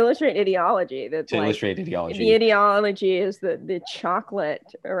to illustrate ideology. Illustrate ideology. The ideology is the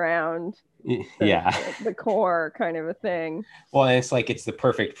chocolate around the core kind of a thing. Well, and it's like it's the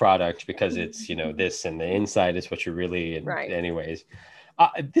perfect product because it's this and the inside is what you're really anyways.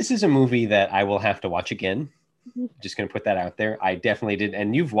 This is a movie that I will have to watch again. Just going to put that out there. I definitely did.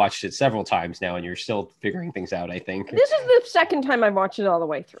 And you've watched it several times now and you're still figuring things out, I think. This is the second time I've watched it all the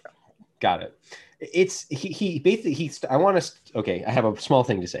way through. Got it. It's he basically I have a small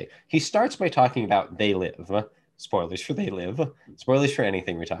thing to say. He starts by talking about They Live. Spoilers for They Live. Spoilers for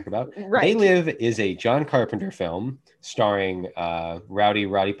anything we talk about. Right. They Live is a John Carpenter film starring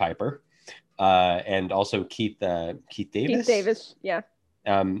Rowdy Piper and also Keith Davis. Keith Davis, yeah.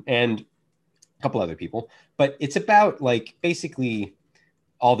 And a couple other people, but it's about like basically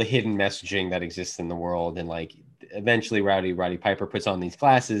all the hidden messaging that exists in the world, and like eventually Rowdy Piper puts on these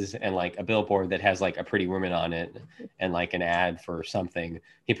glasses and like a billboard that has like a pretty woman on it and like an ad for something.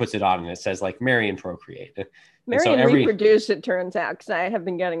 He puts it on and it says like marry and procreate. Marry and reproduce, it turns out, because I have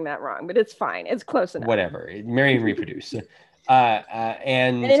been getting that wrong, but it's fine. It's close enough. Whatever. Marry and reproduce.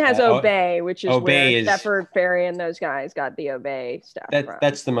 And it has Obey, which is where Shepard Fairey and those guys got the Obey stuff from.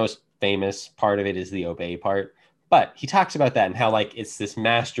 That's the most famous part of it, is the Obey part. But he talks about that and how like it's this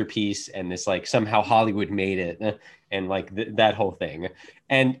masterpiece and this like somehow Hollywood made it and like that whole thing.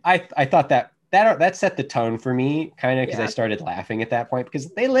 And I thought that set the tone for me kind of because I started laughing at that point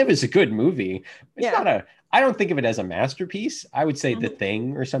because They Live is a good movie. It's not I don't think of it as a masterpiece. I would say The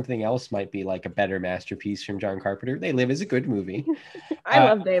Thing or something else might be like a better masterpiece from John Carpenter. They Live is a good movie. I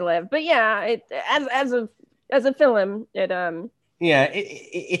love They Live, but yeah, it as a film,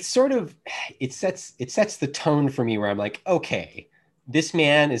 it's sort of it sets the tone for me where I'm like, okay, this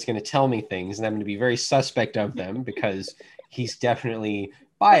man is going to tell me things and I'm going to be very suspect of them because he's definitely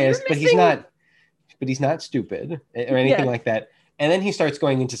biased, but he's not stupid or anything like that. And then he starts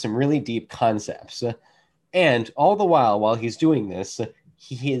going into some really deep concepts. And all the while he's doing this,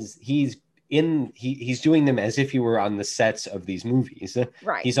 he's doing them as if he were on the sets of these movies.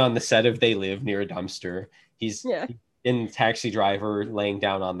 Right. He's on the set of They Live near a dumpster. He's in Taxi Driver laying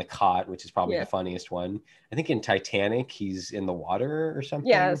down on the cot, which is probably the funniest one. I think in Titanic he's in the water or something.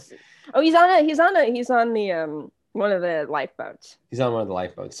 Yes. Oh, he's on the one of the lifeboats. He's on one of the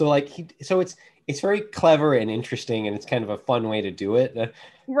lifeboats. So like it's very clever and interesting, and it's kind of a fun way to do it.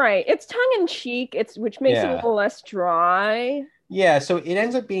 Right. It's tongue in cheek. Which makes it a little less dry. Yeah, so it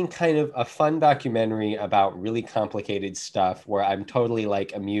ends up being kind of a fun documentary about really complicated stuff where I'm totally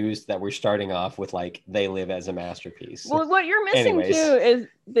like amused that we're starting off with like They Live as a masterpiece. Well, what you're missing too is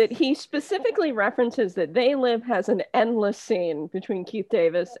that he specifically references that They Live has an endless scene between Keith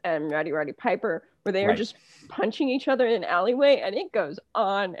Davis and Rowdy Piper where they are just punching each other in an alleyway, and it goes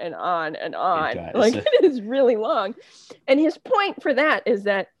on and on and on. Like it is really long. And his point for that is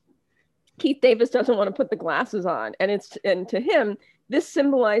that Keith Davis doesn't want to put the glasses on, and to him, this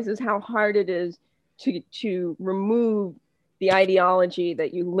symbolizes how hard it is to remove the ideology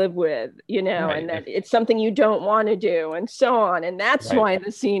that you live with, and that it's something you don't want to do, and so on. And that's why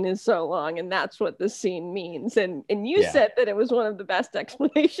the scene is so long, and that's what the scene means. And you said that it was one of the best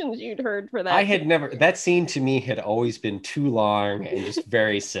explanations you'd heard for that. That scene to me had always been too long and just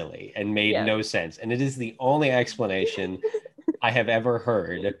very silly and made no sense. And it is the only explanation I have ever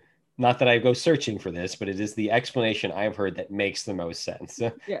heard. Not that I go searching for this, but it is the explanation I've heard that makes the most sense.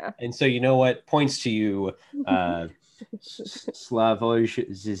 Yeah. And so, you know what? Points to you. Slavoj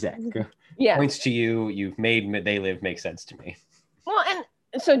Zizek. Yeah. Points to you. You've made They Live make sense to me. Well,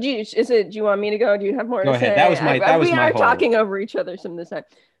 and so do you want me to go? Do you have more Go to ahead. say? That was my We are whole. talking over each other some of this time.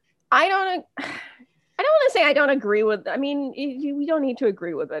 I don't want to say I don't agree with. I mean, we don't need to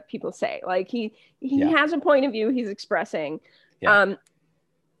agree with what people say. Like he has a point of view he's expressing. Yeah.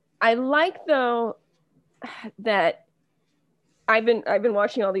 I like though that I've been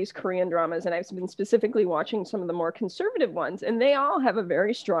watching all these Korean dramas, and I've been specifically watching some of the more conservative ones, and they all have a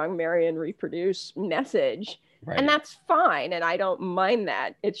very strong marry and reproduce message. Right. And that's fine, and I don't mind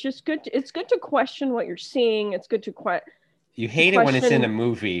that. It's just good. It's good to question what you're seeing. It's good to You hate it when it's in a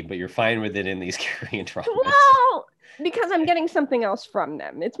movie, but you're fine with it in these Korean dramas. Well, because I'm getting something else from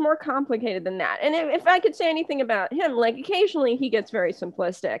them. It's more complicated than that. And if I could say anything about him, like occasionally he gets very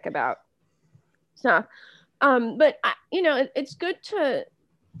simplistic about stuff. But it's good to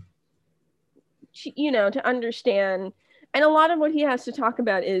understand. And a lot of what he has to talk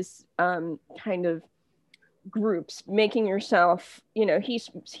about is kind of groups, making yourself,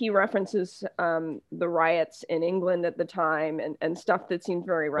 he references the riots in England at the time, and stuff that seems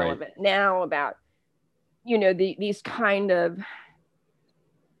very relevant now about these kind of,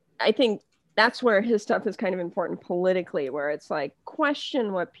 I think that's where his stuff is kind of important politically, where it's like,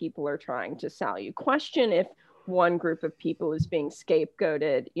 question what people are trying to sell you, question if one group of people is being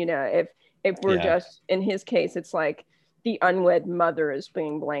scapegoated, if we're just, in his case, it's like the unwed mother is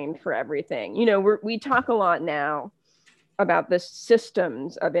being blamed for everything. We talk a lot now about the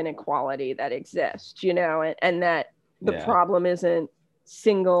systems of inequality that exist, and that the problem isn't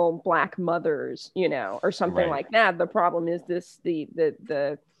single Black mothers, or something like that. The problem is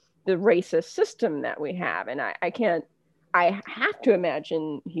the racist system that we have. And I have to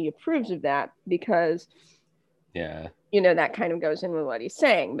imagine he approves of that, because that kind of goes in with what he's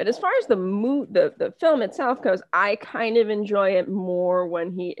saying. But as far as the film itself goes, I kind of enjoy it more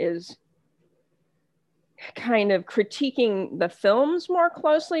when he is kind of critiquing the films more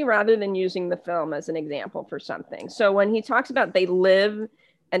closely rather than using the film as an example for something. So when he talks about They Live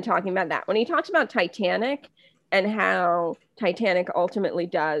and talking about that, when he talks about Titanic and how Titanic ultimately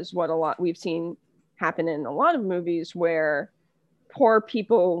does what we've seen happen in a lot of movies, where poor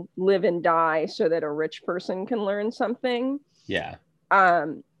people live and die so that a rich person can learn something. Yeah.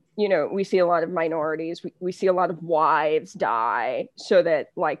 We see a lot of minorities. We see a lot of wives die so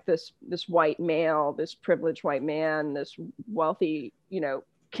that, like, this white male, this privileged white man, this wealthy,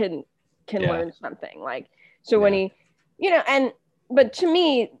 can learn something. Like, so when he, but to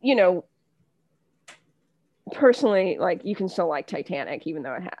me, personally, like, you can still like Titanic, even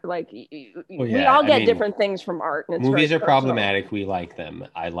though we all get different things from art, and it's movies are problematic. We like them.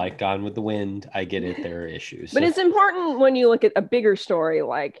 I like Gone with the Wind. I get it. There are issues, but it's important when you look at a bigger story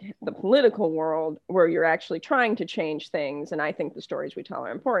like the political world, where you're actually trying to change things. And I think the stories we tell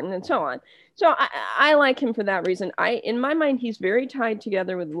are important, and so on. So I like him for that reason. In my mind, he's very tied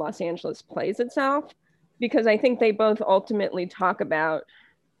together with Los Angeles Plays itself, because I think they both ultimately talk about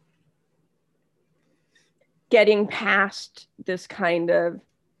getting past this kind of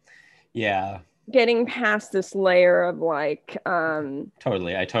getting past this layer of like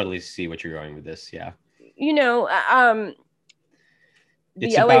totally. I totally see what you're going with this. It's LA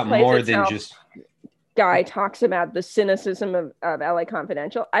about more itself, than just guy talks about the cynicism of LA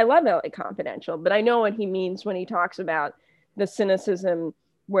Confidential. I love LA Confidential, but I know what he means when he talks about the cynicism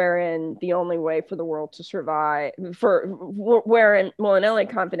wherein the only way for the world to survive in LA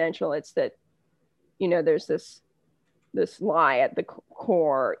Confidential, it's that there's this lie at the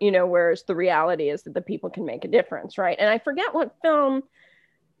core, whereas the reality is that the people can make a difference, right? And I forget what film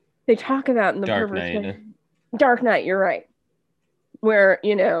they talk about in the Dark Knight. Dark Knight, you're right. Where,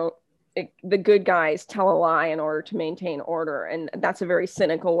 the good guys tell a lie in order to maintain order. And that's a very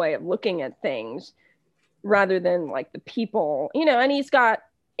cynical way of looking at things, rather than like the people, and he's got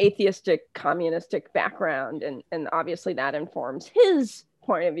atheistic, communistic background. And obviously that informs his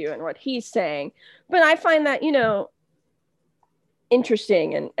point of view and what he's saying. But I find that,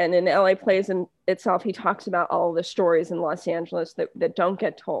 interesting. And in LA Plays in itself, he talks about all the stories in Los Angeles that don't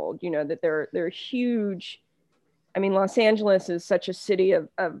get told, that they're huge. I mean, Los Angeles is such a city of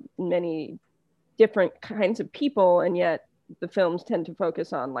many different kinds of people, and yet the films tend to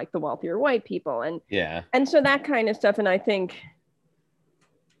focus on like the wealthier white people. And so that kind of stuff. And I think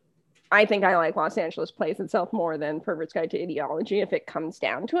I like Los Angeles Plays itself more than Pervert's Guide to Ideology, if it comes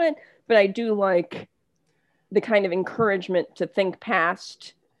down to it. But I do like the kind of encouragement to think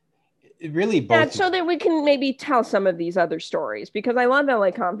past it, really both that, so that we can maybe tell some of these other stories, because I love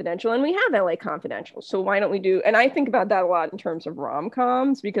LA Confidential and we have LA Confidential. So why don't we do, and I think about that a lot in terms of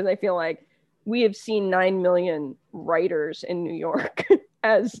rom-coms, because I feel like we have seen 9 million writers in New York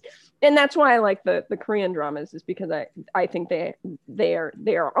and that's why I like the Korean dramas, is because I think they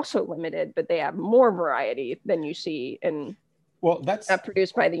are also limited, but they have more variety than you see in that's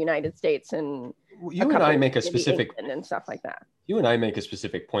produced by the United States and you and I make a specific England and stuff like that. You and I make a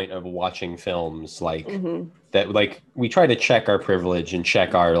specific point of watching films like Mm-hmm. that. Like we try to check our privilege and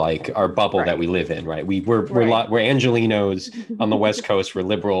check our our bubble that we live in. Right. We're Angelinos on the West Coast. We're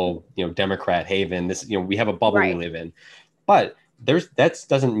liberal, Democrat haven. This, we have a bubble we live in. But that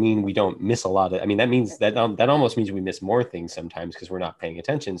doesn't mean we don't miss a lot of. I mean, that means that almost means we miss more things sometimes because we're not paying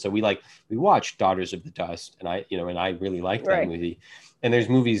attention. So we watch Daughters of the Dust, and I really like that movie. And there's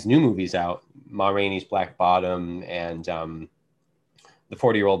new movies out, Ma Rainey's Black Bottom and the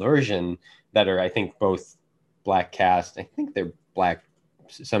 40-year-old version, that are, I think, both Black cast. I think they're Black,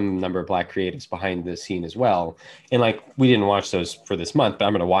 some number of Black creatives behind the scene as well. And we didn't watch those for this month, but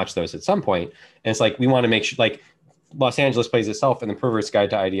I'm going to watch those at some point. And it's we want to make sure, Los Angeles Plays Itself and The Pervert's Guide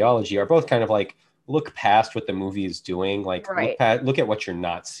to Ideology are both kind of look past what the movie is doing, look at what you're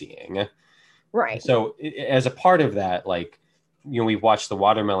not seeing. Right. So as a part of that, we watched The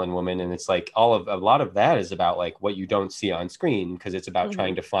Watermelon Woman, and it's a lot of that is about what you don't see on screen, because it's about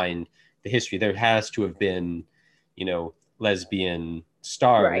trying to find the history. There has to have been, lesbian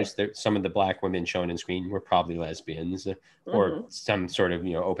stars. There, some of the Black women shown in screen were probably lesbians, or some sort of,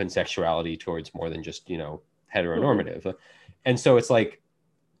 open sexuality towards more than just, heteronormative. And so it's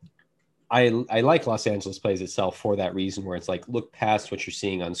I like Los Angeles Plays Itself for that reason, where it's look past what you're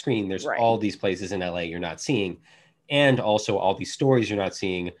seeing on screen. There's all these places in LA you're not seeing, and also all these stories you're not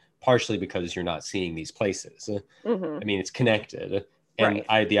seeing, partially because you're not seeing these places. I mean, it's connected. And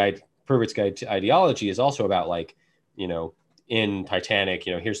the Pervert's Guide to Ideology is also about in Titanic,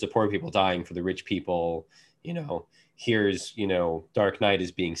 here's the poor people dying for the rich people, here's, Dark Knight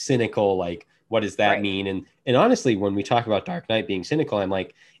is being cynical. What does that mean? And honestly, when we talk about Dark Knight being cynical, I'm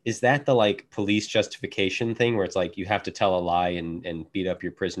is that the police justification thing, where it's you have to tell a lie and beat up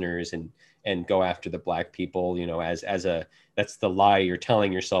your prisoners and go after the Black people, that's the lie you're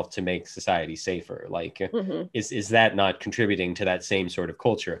telling yourself to make society safer. Is that not contributing to that same sort of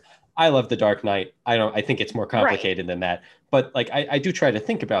culture? I love The Dark Knight. I think it's more complicated than that, but I do try to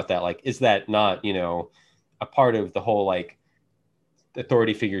think about that. Is that not, a part of the whole,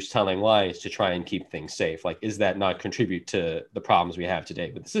 authority figures telling lies to try and keep things safe? Is that not contribute to the problems we have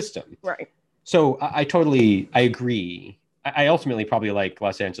today with the system? Right. So I agree. I ultimately probably like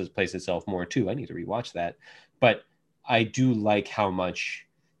Los Angeles Plays Itself more too. I need to rewatch that, but I do like how much,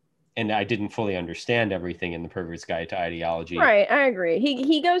 and I didn't fully understand everything in The Pervert's Guide to Ideology. Right, I agree.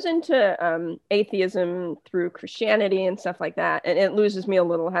 He goes into atheism through Christianity and stuff like that, and it loses me a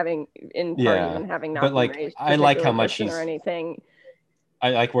little having not been raised I like how much Christian or anything. I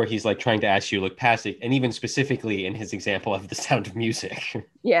like where he's trying to ask you to look past it, and even specifically in his example of The Sound of Music.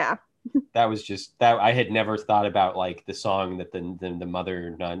 Yeah. That was just that I had never thought about the song that the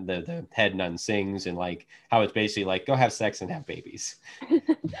mother nun, the head nun sings, and how it's basically go have sex and have babies.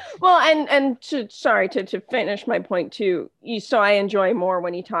 Well, and to finish my point too, so I enjoy more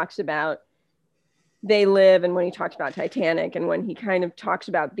when he talks about They Live, and when he talks about Titanic, and when he kind of talks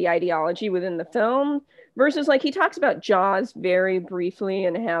about the ideology within the film, versus he talks about Jaws very briefly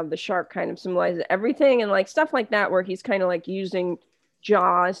and how the shark kind of symbolizes everything, and stuff like that, where he's kind of using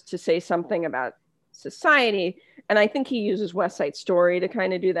Jaws to say something about society. And I think he uses West Side Story to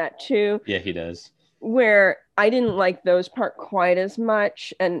kind of do that too. Yeah, he does. Where I didn't like those part quite as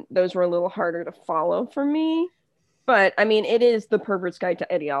much, and those were a little harder to follow for me. But I mean, it is The Pervert's Guide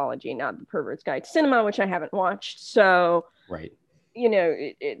to Ideology, not The Pervert's Guide to Cinema, which I haven't watched. So, right.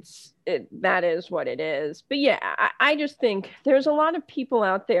 That is what it is. But yeah, I just think there's a lot of people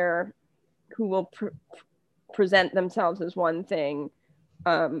out there who will present themselves as one thing,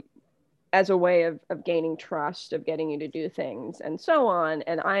 as a way of gaining trust, of getting you to do things, and so on.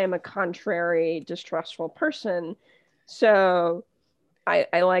 And I am a contrary, distrustful person. So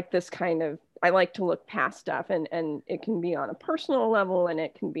I like this kind of, I like to look past stuff, and it can be on a personal level, and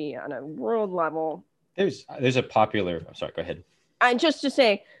it can be on a world level. There's a popular, I'm sorry, go ahead. And just to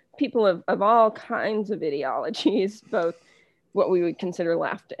say, people of all kinds of ideologies, both what we would consider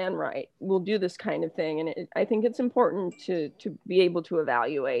left and right, will do this kind of thing. And I think it's important to be able to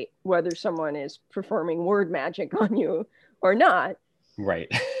evaluate whether someone is performing word magic on you or not. Right.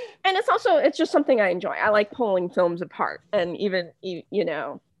 And it's just something I enjoy. I like pulling films apart. And even,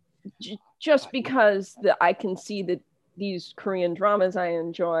 just because I can see that these Korean dramas I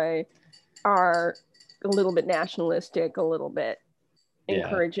enjoy are a little bit nationalistic, a little bit Yeah.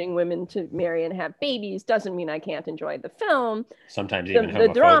 encouraging women to marry and have babies doesn't mean I can't enjoy the film, Sometimes even the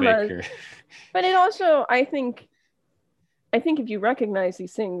homophobic drama. or But it also, I think if you recognize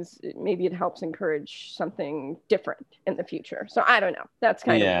these things, maybe it helps encourage something different in the future. So I don't know. That's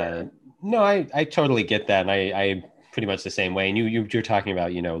kind of yeah. where. No, I totally get that. And I pretty much the same way. And you're talking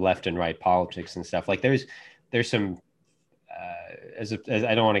about, left and right politics and stuff. Like there's some as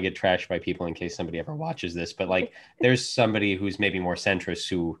I don't want to get trashed by people in case somebody ever watches this, but like there's somebody who's maybe more centrist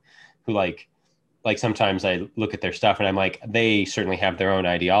who like sometimes I look at their stuff and I'm like, they certainly have their own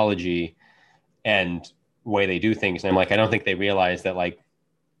ideology and way they do things. And I'm like, I don't think they realize that like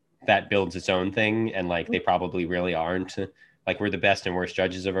that builds its own thing. And like, they probably really aren't. Like, we're the best and worst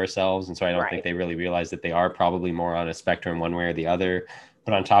judges of ourselves. And so I don't think Right. they really realize that they are probably more on a spectrum one way or the other.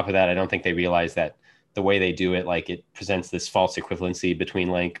 But on top of that, I don't think they realize that the way they do it, like it presents this false equivalency between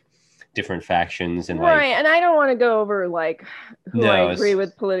like different factions and like, Right. And I don't want to go over like who I no, agree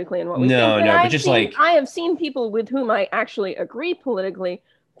with politically and what we think, no, but no, but just like, I have seen people with whom I actually agree politically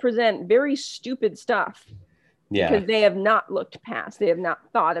present very stupid stuff yeah, because they have not looked past, they have not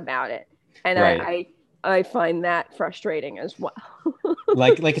thought about it. And right. I find that frustrating as well.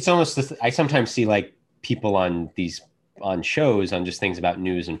 Like it's almost this, I sometimes see like people on shows on just things about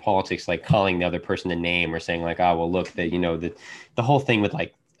news and politics, like calling the other person a name or saying like, oh well, look, that the whole thing with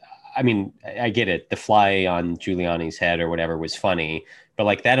like, I mean, I get it, the fly on Giuliani's head or whatever was funny, but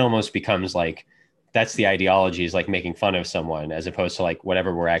like that almost becomes like that's the ideology, is like making fun of someone as opposed to like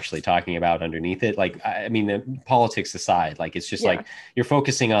whatever we're actually talking about underneath it. Like I mean, the politics aside, like it's just Yeah. like you're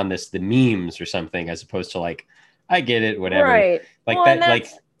focusing on the memes or something as opposed to like, I get it, whatever. Right. Like Well, and that, like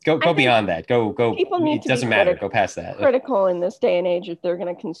that's, I go think beyond that. Go. people need It to be doesn't matter. Go past that. critical in this day and age if they're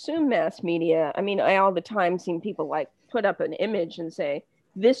going to consume mass media. I mean, I all the time seen people like put up an image and say,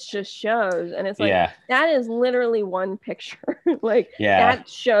 this just shows. And it's like, Yeah, that is literally one picture. Like, yeah. that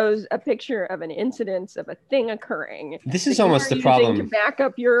shows a picture of an incidence of a thing occurring This that is you almost are the using to problem. back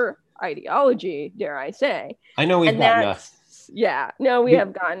up your ideology, dare I say. I know we've And gotten off. that's, yeah, no, we We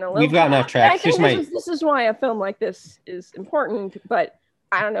have gotten a little we've bit. gotten off I track. think Here's my this is why a film like this is important, but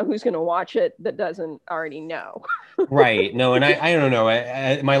I don't know who's going to watch it that doesn't already know. right. No, and I don't know.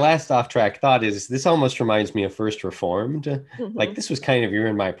 My last off track thought is this almost reminds me of First Reformed. Like Mm-hmm. this was kind of your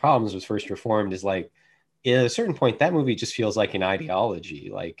and my problems with First Reformed is like at a certain point that movie just feels like an ideology.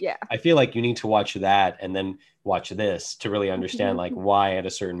 Like Yeah. I feel like you need to watch that and then watch this to really understand like why at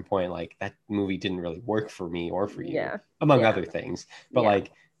a certain point like that movie didn't really work for me or for you, Yeah. among Yeah. other things. But Yeah.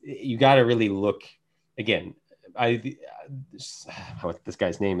 like you got to really look again. I what this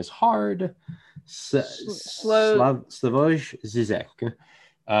guy's name is hard. Slow Slavoj Zizek.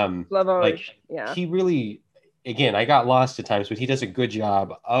 Like Slavoj. Yeah. he really, again, I got lost at times, but he does a good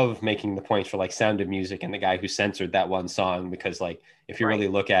job of making the points for like Sound of Music and the guy who censored that one song because like if you Right. really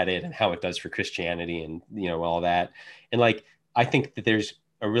look at it and how it does for Christianity and all that, and like I think that there's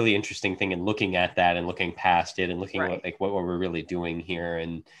a really interesting thing in looking at that and looking past it and looking Right. at like what we're really doing here,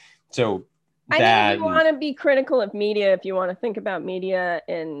 and so I think if that you want to be critical of media, if you want to think about media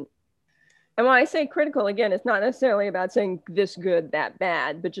and when I say critical, again, it's not necessarily about saying this good, that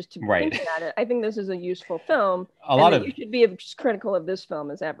bad, but just to right. think about it. I think this is a useful film, A and lot that of you should be as critical of this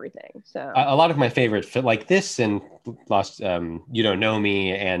film as everything. So a lot of my favorite like this and Lost You Don't Know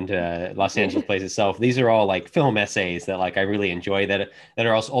Me and Los Angeles Plays Itself, these are all like film essays that like I really enjoy that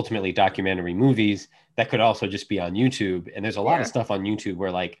are also ultimately documentary movies that could also just be on YouTube. And there's a lot of yeah, stuff on YouTube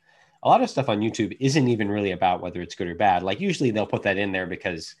where like a lot of stuff on YouTube isn't even really about whether it's good or bad. Like usually they'll put that in there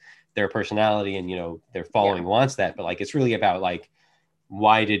because their personality and their following wants that, but like it's really about like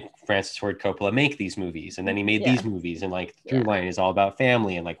why did Francis Ford Coppola make these movies? And then he made yeah, these movies. And like the through yeah, line is all about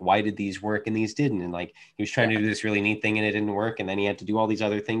family and like, why did these work and these didn't? And like, he was trying yeah, to do this really neat thing and it didn't work. And then he had to do all these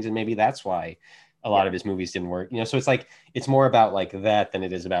other things. And maybe that's why a lot yeah, of his movies didn't work, so it's like, it's more about like that than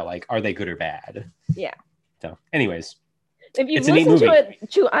it is about like, are they good or bad? yeah. So anyways, If you've it's a neat listened movie.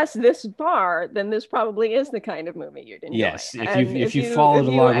 to us this far, then this probably is the kind of movie you'd enjoy. Yes. And If you followed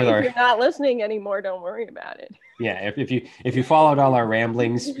along with if our, you're not listening anymore, don't worry about it. yeah, if you followed all our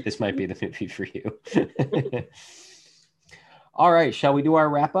ramblings, this might be the movie for you. All right. Shall we do our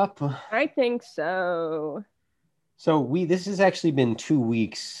wrap up? I think so. So this has actually been 2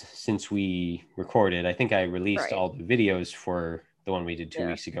 weeks since we recorded. I think I released Right. all the videos for the one we did 2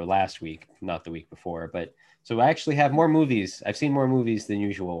 weeks ago last week, not the week before. But so I actually have more movies. I've seen more movies than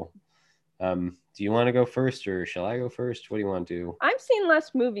usual. Do you want to go first or shall I go first? What do you want to do? I've seen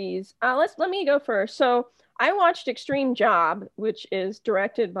less movies. Let me go first. So I watched Extreme Job, which is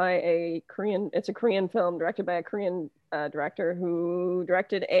directed by a Korean. It's a Korean film directed by a Korean director who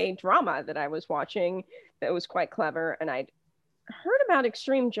directed a drama that I was watching that was quite clever, and I heard about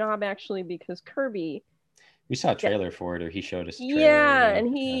Extreme Job actually because Kirby. We saw a trailer for it, or he showed us a Yeah, trailer.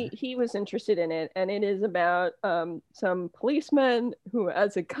 and he was interested in it, and it is about some policemen who,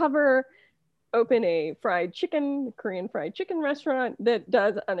 as a cover, open a Korean fried chicken restaurant that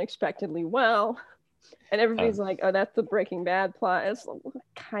does unexpectedly well. And everybody's like, "Oh, that's the Breaking Bad plot." It's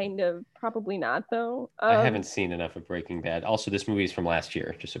kind of probably not though. I haven't seen enough of Breaking Bad. Also, this movie is from last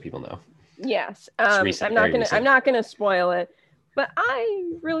year, just so people know. Yes, Recent, I'm not gonna spoil it, but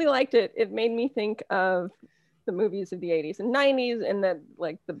I really liked it. It made me think of the movies of the 80s and 90s, and that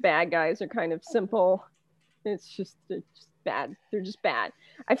like the bad guys are kind of simple. They're just bad. They're just bad.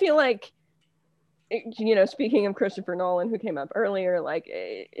 I feel like, you know, speaking of Christopher Nolan, who came up earlier, like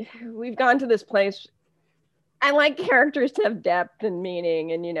we've gone to this place. I like characters to have depth and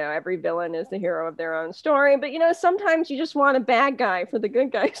meaning, and you know, every villain is the hero of their own story. But you know, sometimes you just want a bad guy for the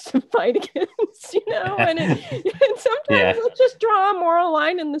good guys to fight against, you know. And sometimes let's just draw a moral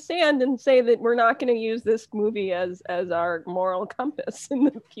line in the sand and say that we're not going to use this movie as our moral compass in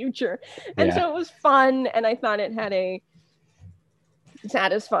the future. And so it was fun, and I thought it had a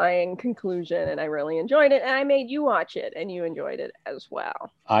satisfying conclusion, and I really enjoyed it, and I made you watch it, and you enjoyed it as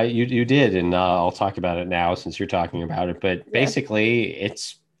well. You did, and I'll talk about it now since you're talking about it. But basically,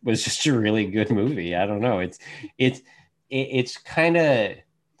 it was just a really good movie. I don't know. It's kind of,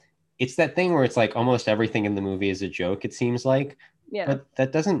 it's that thing where it's like almost everything in the movie is a joke. It seems like, but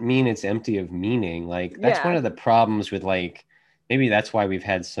that doesn't mean it's empty of meaning. Like that's one of the problems with like. Maybe that's why we've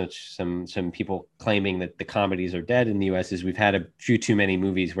had some people claiming that the comedies are dead in the US is we've had a few too many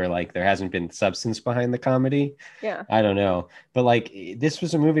movies where like there hasn't been substance behind the comedy. Yeah. I don't know. But like this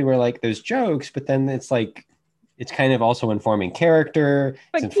was a movie where like there's jokes, but then it's like it's kind of also informing character.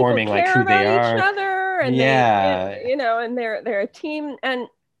 It's informing like who they are. Each other, and they, you know, and they're a team, and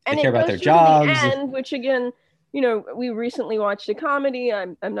they care about their jobs. To the end, which again, you know, we recently watched a comedy.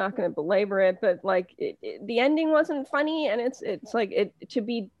 I'm not going to belabor it, but like the ending wasn't funny, and it's like it to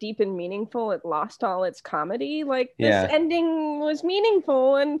be deep and meaningful, it lost all its comedy. Like this ending was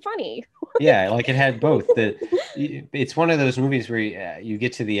meaningful and funny. Yeah, like it had both. It's one of those movies where you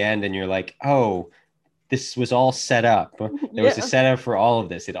get to the end and you're like, oh, this was all set up. There was a setup for all of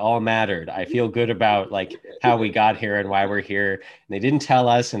this. It all mattered. I feel good about like how we got here and why we're here. And they didn't tell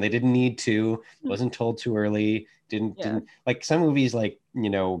us, and they didn't need to. It wasn't told too early. Didn't like some movies, like, you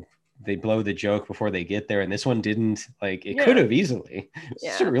know, they blow the joke before they get there, and this one didn't. Like it could have easily.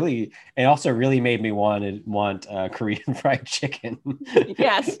 It also really made me want Korean fried chicken.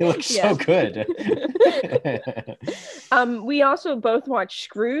 Yes, it looks so good. We also both watched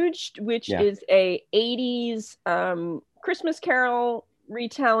Scrooged, which is a 80s Christmas Carol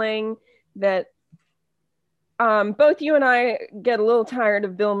retelling that both you and I get a little tired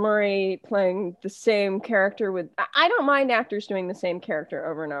of Bill Murray playing the same character with. I don't mind actors doing the same character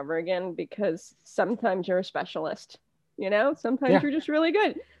over and over again, because sometimes you're a specialist, you know, sometimes you're just really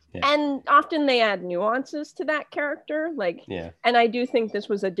good. And often they add nuances to that character. Like, and I do think this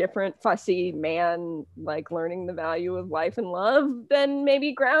was a different fussy man, like learning the value of life and love than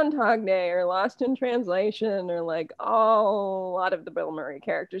maybe Groundhog Day or Lost in Translation or like a lot of the Bill Murray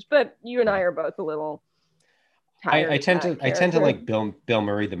characters. But you and I are both a little. I tend to like Bill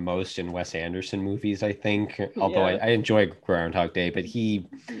Murray the most in Wes Anderson movies, I think. Although I enjoy Groundhog Day, but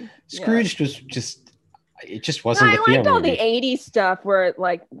Scrooged was just. It just wasn't. I liked all the 80s stuff where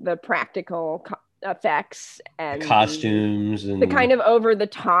like the practical effects and the costumes and the kind of over the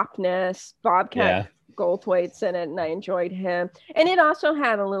topness. Bobcat Goldthwait's in it, and I enjoyed him. And it also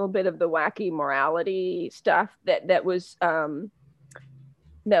had a little bit of the wacky morality stuff that was in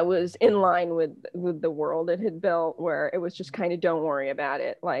line with the world it had built, where it was just kind of don't worry about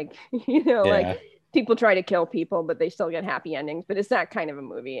it, like, you know, like. People try to kill people, but they still get happy endings. But it's that kind of a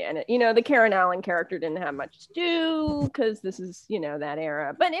movie. And, you know, the Karen Allen character didn't have much to do because this is, you know, that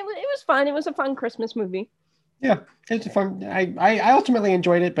era. But it was fun. It was a fun Christmas movie. Yeah, it's fun. I ultimately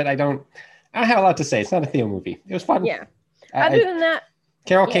enjoyed it, but I don't have a lot to say. It's not a Theo movie. It was fun. Yeah. Other than that.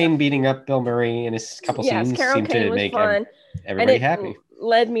 Carol Kane beating up Bill Murray in his couple scenes seemed to make everybody happy.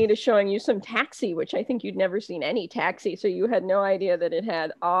 Led me to showing you some Taxi, which I think you'd never seen any Taxi, so you had no idea that it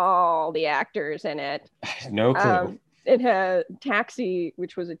had all the actors in it. No clue. It had Taxi,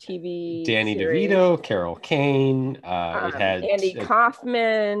 which was a TV Danny series. DeVito, Carol Kane. It had Andy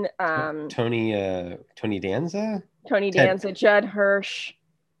Kaufman, Tony Danza, Judd Hirsch,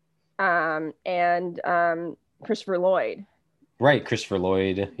 and Christopher Lloyd. Right, Christopher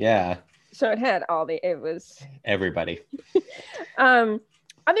Lloyd. Yeah. So it was everybody.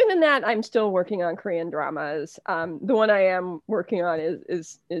 Other than that, I'm still working on Korean dramas. The one I am working on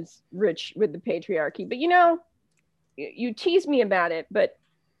is Rich with the Patriarchy. But you know, you tease me about it, but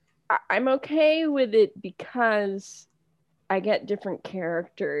I'm okay with it because I get different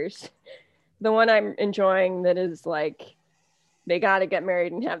characters. The one I'm enjoying that is like they got to get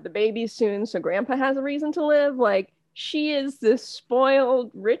married and have the baby soon so grandpa has a reason to live. Like she is this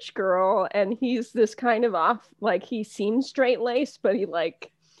spoiled rich girl and he's this kind of off, like he seems straight laced, but he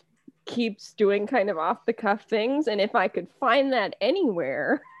like keeps doing kind of off the cuff things. And if I could find that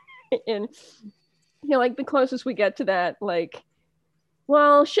anywhere, and like the closest we get to that, like,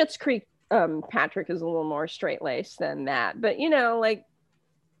 well, Schitt's Creek, Patrick is a little more straight laced than that, but like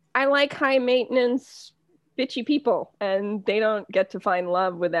I like high maintenance bitchy people, and they don't get to find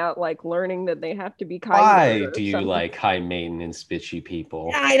love without like learning that they have to be kinder. Why do you something. like high maintenance bitchy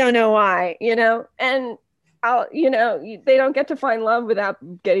people? I don't know why, and they don't get to find love without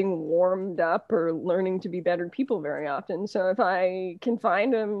getting warmed up or learning to be better people very often. So if I can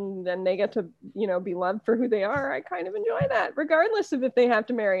find them, then they get to, be loved for who they are. I kind of enjoy that, regardless of if they have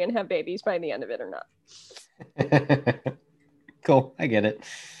to marry and have babies by the end of it or not. Cool, I get it.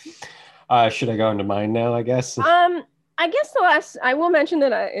 Should I go into mine now, I guess? I guess I will mention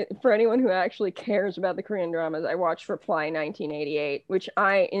that for anyone who actually cares about the Korean dramas, I watched Reply 1988, which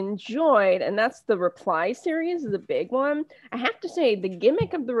I enjoyed, and that's the Reply series, the big one. I have to say, the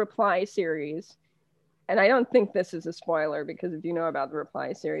gimmick of the Reply series, and I don't think this is a spoiler because if you know about the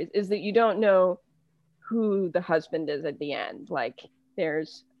Reply series, is that you don't know who the husband is at the end. Like,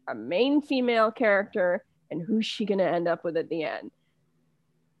 there's a main female character, and who's she going to end up with at the end?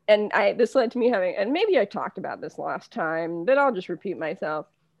 And this led to me having, and maybe I talked about this last time, but I'll just repeat myself.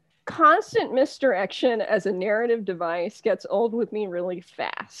 Constant misdirection as a narrative device gets old with me really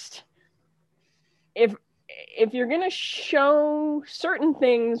fast. If you're going to show certain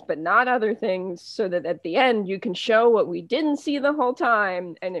things, but not other things, so that at the end you can show what we didn't see the whole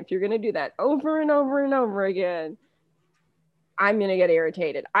time, and if you're going to do that over and over and over again, I'm going to get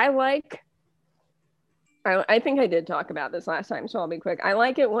irritated. I think I did talk about this last time, so I'll be quick. I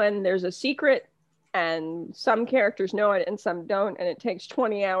like it when there's a secret and some characters know it and some don't, and it takes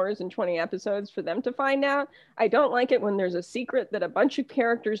 20 hours and 20 episodes for them to find out. I don't like it when there's a secret that a bunch of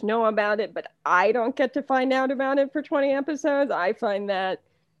characters know about it, but I don't get to find out about it for 20 episodes. I find that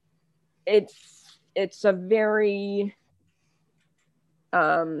it's a very...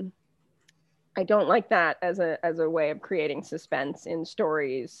 I don't like that as a way of creating suspense in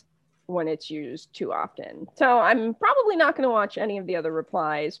stories when it's used too often. So I'm probably not going to watch any of the other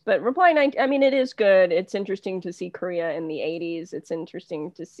Replies, but Reply 9, I mean, it is good. It's interesting to see Korea in the 80s. It's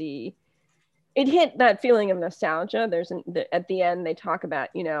interesting to see it hit that feeling of nostalgia. At the end, they talk about,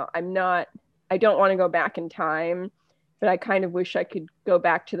 I don't want to go back in time, but I kind of wish I could go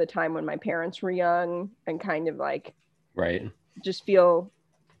back to the time when my parents were young and kind of like, right, just feel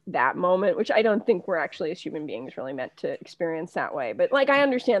that moment, which I don't think we're actually as human beings really meant to experience that way. But like, I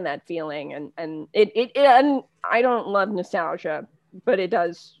understand that feeling, and and I don't love nostalgia, but it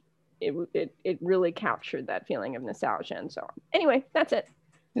really captured that feeling of nostalgia and so on. Anyway, that's it.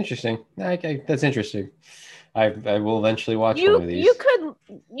 Interesting. Okay, that's interesting. I will eventually watch one of these.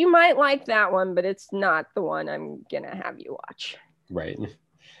 You might like that one, but it's not the one I'm gonna have you watch. Right.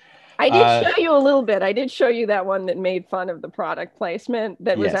 I did show you a little bit. I did show you that one that made fun of the product placement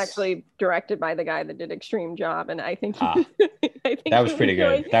that was actually directed by the guy that did Extreme Job, and I think I think that was pretty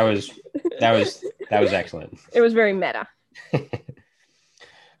good. That was excellent. It was very meta.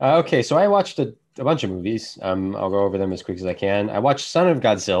 Okay, so I watched a bunch of movies. I'll go over them as quick as I can. I watched Son of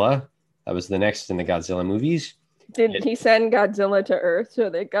Godzilla. That was the next in the Godzilla movies. Did he send Godzilla to Earth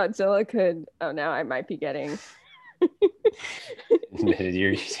so that Godzilla could... Oh, now I might be getting...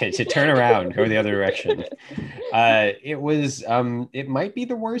 You to turn around, go the other direction. It might be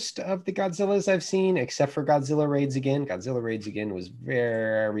the worst of the Godzillas I've seen, except for Godzilla Raids Again. Godzilla Raids Again was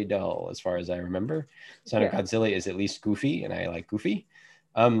very dull as far as I remember. Son of Godzilla is at least goofy, and I like goofy.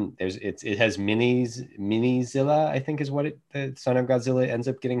 It has Minizilla, I think is what the Son of Godzilla ends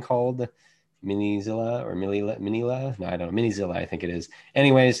up getting called. Minizilla or Minila? No, I don't know. Minizilla, I think it is.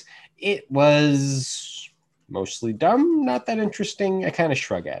 Anyways, it was mostly dumb, not that interesting. I kind of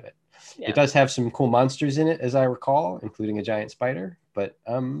shrug at it. Yeah. It does have some cool monsters in it, as I recall, including a giant spider. But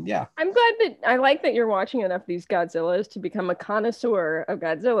yeah. I'm glad that I like that you're watching enough of these Godzillas to become a connoisseur of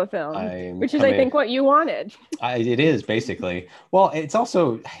Godzilla films, which is, I think, what you wanted. It is basically. Well, it's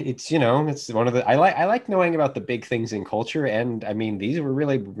also it's one of the I like knowing about the big things in culture, and I mean these were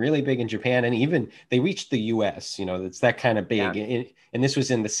really really big in Japan, and even they reached the U.S. It's that kind of big, and this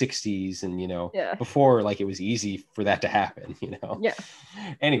was in the '60s, and before like it was easy for that to happen. Yeah.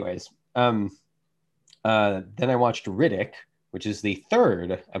 Anyways, then I watched Riddick, which is the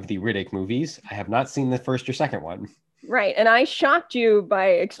third of the Riddick movies. I have not seen the first or second one. Right. And I shocked you by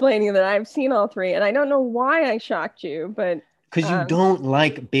explaining that I've seen all three. And I don't know why I shocked you, but Because you um, don't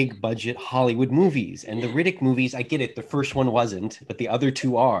like big budget Hollywood movies. And the Riddick movies, I get it. The first one wasn't, but the other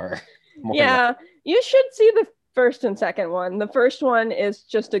two are more or less. yeah, you should see the first and second one. The first one is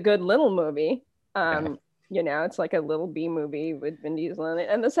just a good little movie. Yeah. It's like a little B movie with Vin Diesel in it.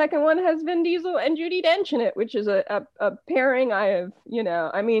 And the second one has Vin Diesel and Judi Dench in it, which is a pairing I have,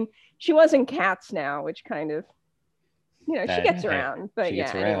 I mean, she was in Cats now, which kind of, she That gets around. But she yeah,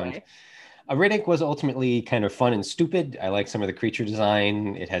 gets around. anyway. Riddick was ultimately kind of fun and stupid. I like some of the creature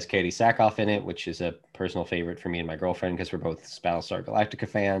design. It has Katie Sackhoff in it, which is a personal favorite for me and my girlfriend because we're both Battlestar Galactica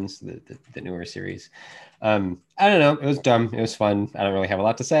fans, the newer series. I don't know. It was dumb. It was fun. I don't really have a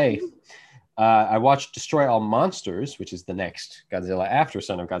lot to say. I watched Destroy All Monsters, which is the next Godzilla after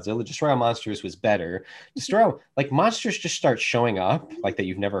Son of Godzilla. Destroy All Monsters was better. Destroy All, like monsters just start showing up, like that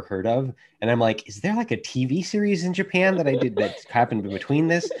you've never heard of, and I'm like, is there like a TV series in Japan that happened between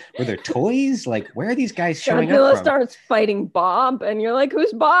this? Were there toys? Like, where are these guys showing up Godzilla from? starts fighting Bob, and you're like,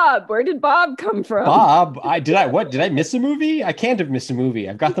 "Who's Bob? Where did Bob come from?" Bob, did I miss a movie? I can't have missed a movie.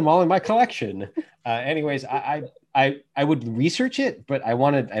 I've got them all in my collection. Anyways, I would research it, but I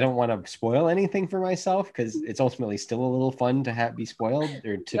don't want to spoil anything for myself because it's ultimately still a little fun to be spoiled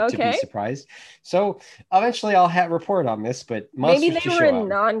or to be Okay. surprised. So eventually I'll report on this, but Maybe monsters they just were show in up.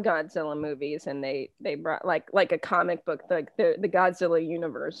 non-Godzilla movies, and they brought like a comic book. Like the Godzilla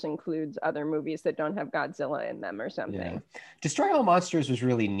universe includes other movies that don't have Godzilla in them or something. Yeah. Destroy All Monsters was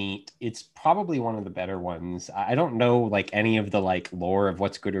really neat. It's probably one of the better ones. I don't know like any of the like lore of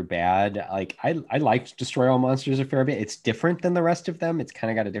what's good or bad. Like I liked Destroy All Monsters a fair bit. It's different than the rest of them. It's kind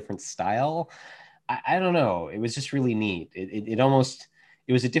of got a different style. I don't know. It was just really neat. It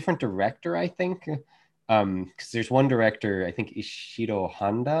was a different director, I think. Because there's one director, I think Ishido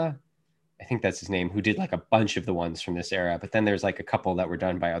Honda, I think that's his name, who did like a bunch of the ones from this era. But then there's like a couple that were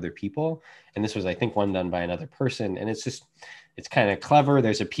done by other people. And this was, I think, one done by another person. And it's kind of clever.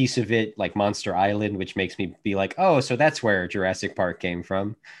 There's a piece of it like Monster Island, which makes me be like, oh, so that's where Jurassic Park came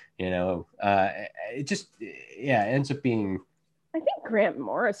from. It just, yeah, it ends up being. I think Grant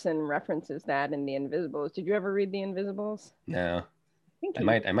Morrison references that in The Invisibles. Did you ever read The Invisibles? No. I think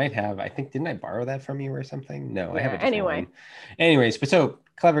I might have. I think didn't I borrow that from you or something? No, I have Yeah. a different Anyway. one. Anyways, but so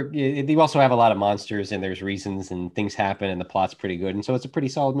clever. You also have a lot of monsters and there's reasons and things happen and the plot's pretty good. And so it's a pretty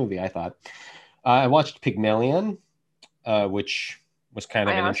solid movie, I thought. I watched Pygmalion, which was kind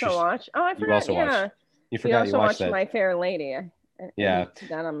of I an also interest. watched. Oh, I You forgot. also watched. Yeah. You We forgot you also watched watched that. My Fair Lady. I Yeah. didn't put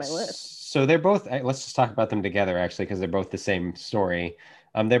that on my list. So they're both. Let's just talk about them together, actually, because they're both the same story.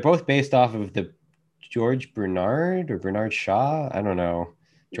 They're both based off of the George Bernard or Bernard Shaw. I don't know.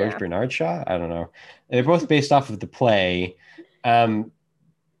 George Yeah. Bernard Shaw. I don't know. They're both based off of the play.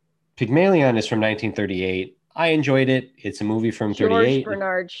 Pygmalion is from 1938. I enjoyed it. It's a movie from George 38.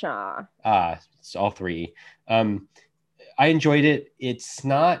 Bernard Shaw. It's all three. I enjoyed it. It's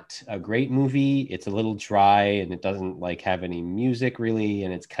not a great movie. It's a little dry and it doesn't like have any music really.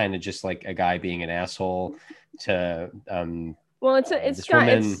 And it's kind of just like a guy being an asshole to Well, this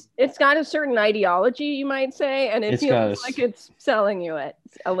woman. it's got a certain ideology, you might say, and it It's feels got like it's selling you it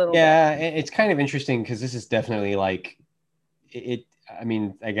a little bit. yeah, it's kind of interesting because this is definitely like it. I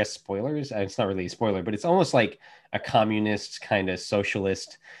mean, I guess spoilers. It's not really a spoiler, but it's almost like a communist kind of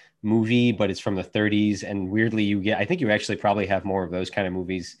socialist movie, but it's from the 30s. And weirdly, I think you actually probably have more of those kind of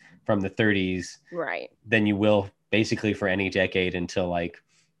movies from the 30s Right. than you will basically for any decade until like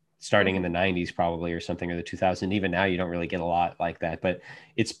starting in Mhm. the 90s probably or something, or the 2000s. Even now you don't really get a lot like that, but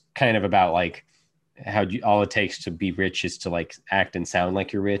it's kind of about like all it takes to be rich is to like act and sound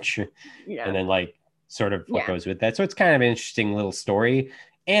like you're rich, Yeah. and then like sort of what Yeah. goes with that. So it's kind of an interesting little story.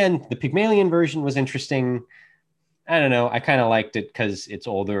 And the Pygmalion version was interesting. I don't know. I kind of liked it because it's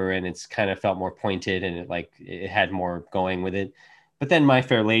older and it's kind of felt more pointed and it had more going with it. But then My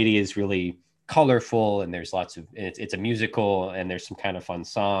Fair Lady is really colorful and there's lots of it's a musical and there's some kind of fun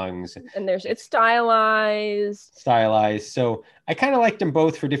songs. And it's It's stylized. stylized. So I kind of liked them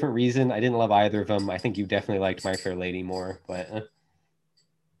both for different reason. I didn't love either of them. I think you definitely liked My Fair Lady more,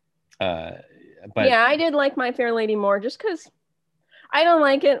 uh, but Yeah, I did like My Fair Lady more just because I don't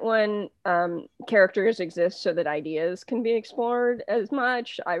like it when characters exist so that ideas can be explored as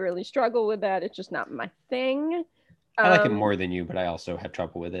much. I really struggle with that. It's just not my thing. I like it Um, more than you, but I also have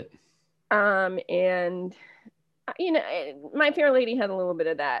trouble with it. and My Fair Lady had a little bit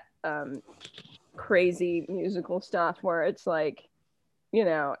of that crazy musical stuff where it's like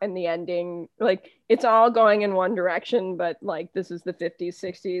and the ending, like it's all going in one direction, but like this is the 50s,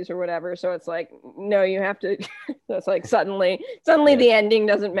 60s or whatever. So it's like, no, you have to, it's like suddenly Yeah. the ending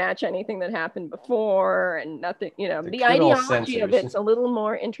doesn't match anything that happened before and nothing, The the good old ideology of censors. it's a little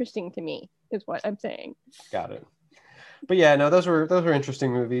more interesting to me, is what I'm saying. Got it. But yeah, no, those were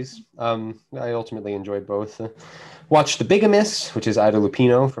interesting movies. I ultimately enjoyed both. Watched The Bigamist, which is Ida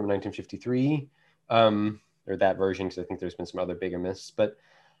Lupino from 1953, or that version, because I think there's been some other Bigamists, but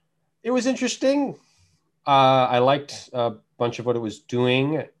it was interesting. I liked a bunch of what it was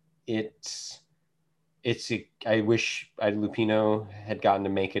doing. I wish Ida Lupino had gotten to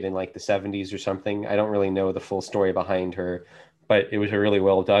make it in like the 70s or something. I don't really know the full story behind her, but it was a really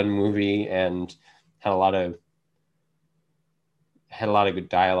well done movie and had a lot of good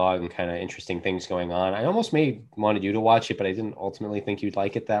dialogue and kind of interesting things going on. I almost wanted you to watch it, but I didn't ultimately think you'd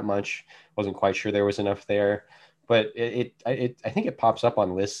like it that much. Wasn't quite sure there was enough there, but I think it pops up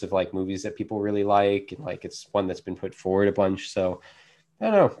on lists of like movies that people really like, and like it's one that's been put forward a bunch. So I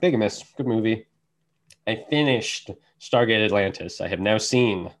don't know, Bigamist, good movie. I finished Stargate Atlantis. I have now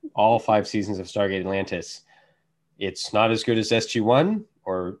seen all 5 seasons of Stargate Atlantis. It's not as good as SG-1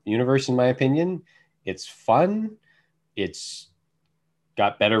 or Universe, in my opinion. It's fun. It's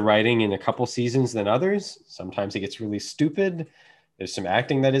got better writing in a couple seasons than others. Sometimes it gets really stupid. There's some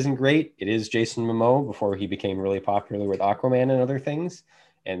acting that isn't great. It is Jason Momoa before he became really popular with Aquaman and other things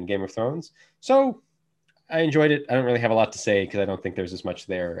and Game of Thrones. So I enjoyed it. I don't really have a lot to say because I don't think there's as much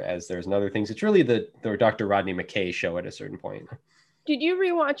there as there's in other things. It's really the Dr. Rodney McKay show at a certain point. Did you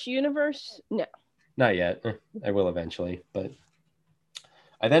rewatch Universe? No. Not yet. I will eventually. But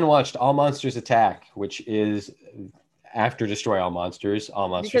I then watched All Monsters Attack, which is after Destroy All Monsters. All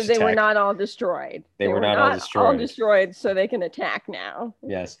Monsters Because they Attack. were not all destroyed. They were not all destroyed, so they can attack now.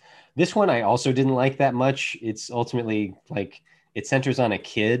 Yes. This one I also didn't like that much. It's ultimately like it centers on a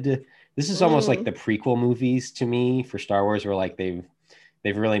kid. This is almost like the prequel movies to me for Star Wars, where like they've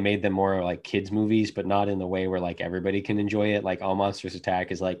really made them more like kids movies, but not in the way where like everybody can enjoy it. Like All Monsters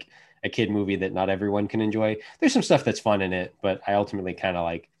Attack is like a kid movie that not everyone can enjoy. There's some stuff that's fun in it, but I ultimately kind of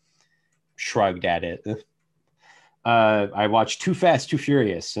like shrugged at it. I watched Too Fast, Too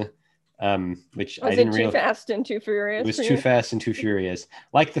Furious, which I didn't realize. Too Fast and Too Furious? It was Too Fast and Too Furious.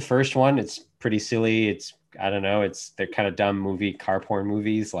 Like the first one, it's pretty silly. I don't know. They're kind of dumb car porn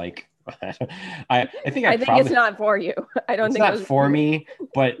movies. Like I think it's not for you. I don't think it's not for me.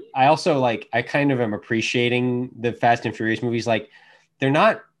 But I also like I kind of am appreciating the Fast and Furious movies. Like they're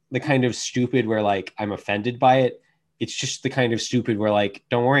not the kind of stupid where like I'm offended by it. It's just the kind of stupid where like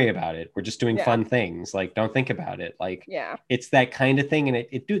don't worry about it. We're just doing fun things. Like don't think about it. Like it's that kind of thing, and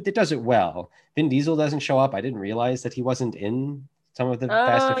it does it well. Vin Diesel doesn't show up. I didn't realize that he wasn't in some of the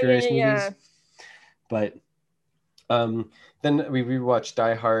Fast and Furious movies. But then we rewatched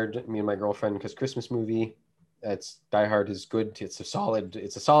Die Hard, me and my girlfriend, because Christmas movie. That's Die Hard is good. It's a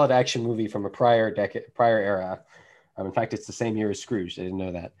solid action movie from a prior era. In fact, it's the same year as Scrooge. I didn't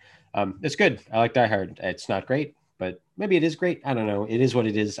know that. It's good. I like Die Hard. It's not great, but maybe it is great. I don't know. It is what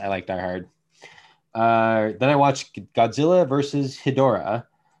it is. I like Die Hard. Then I watched Godzilla versus Hedorah.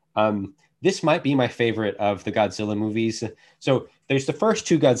 This might be my favorite of the Godzilla movies. So there's the first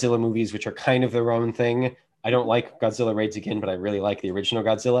 2 Godzilla movies, which are kind of their own thing. I don't like Godzilla Raids Again, but I really like the original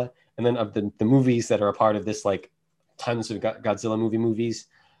Godzilla. And then of the movies that are a part of this, like tons of Godzilla movies,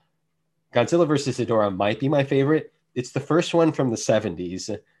 Godzilla versus Hedorah might be my favorite. It's the first one from the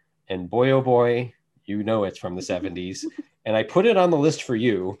 70s. And boy, oh boy, you know it's from the 70s. And I put it on the list for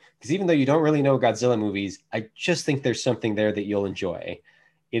you because even though you don't really know Godzilla movies, I just think there's something there that you'll enjoy.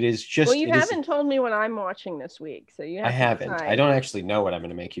 It is just. Well, you haven't told me what I'm watching this week, so you have I haven't. Decide. I don't actually know what I'm going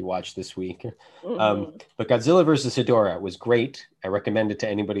to make you watch this week. But Godzilla versus Hedorah was great. I recommend it to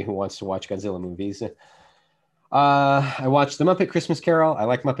anybody who wants to watch Godzilla movies. I watched The Muppet Christmas Carol. I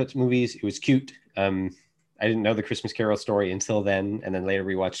like Muppet movies. It was cute. I didn't know the Christmas Carol story until then, and then later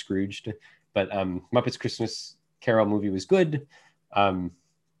rewatched Scrooged. But Muppet's Christmas Carol movie was good.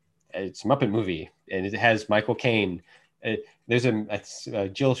 It's a Muppet movie, and it has Michael Caine. There's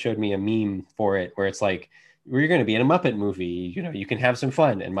Jill showed me a meme for it where it's like, we're going to be in a Muppet movie, you can have some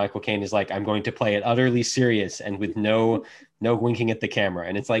fun. And Michael Caine is like, I'm going to play it utterly serious and with no winking at the camera.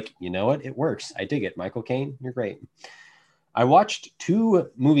 And it's like, you know what? It works. I dig it. Michael Caine, you're great. I watched 2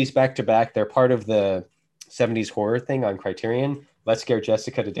 movies back to back. They're part of the 70s horror thing on Criterion. Let's Scare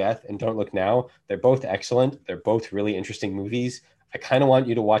Jessica to Death and Don't Look Now. They're both excellent. They're both really interesting movies. I kind of want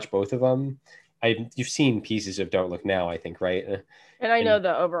you to watch both of them. You've seen pieces of Don't Look Now, I think, right? And I know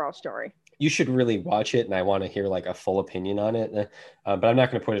the overall story. You should really watch it, and I want to hear like a full opinion on it. But I'm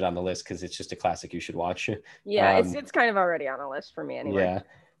not going to put it on the list because it's just a classic you should watch. Yeah, it's kind of already on a list for me anyway. Yeah.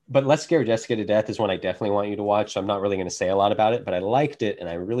 But Let's Scare Jessica to Death is one I definitely want you to watch. So I'm not really going to say a lot about it, but I liked it and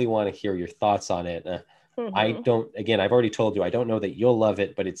I really want to hear your thoughts on it. I don't, again, I've already told you, I don't know that you'll love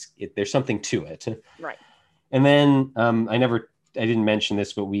it, but there's something to it. Right. And then I didn't mention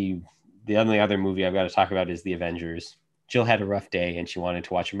this, but the only other movie I've got to talk about is The Avengers. Jill had a rough day and she wanted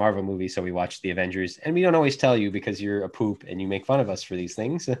to watch a Marvel movie, so we watched The Avengers. And we don't always tell you because you're a poop and you make fun of us for these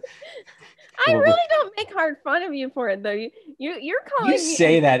things. I really don't make hard fun of you for it, though. You're calling you me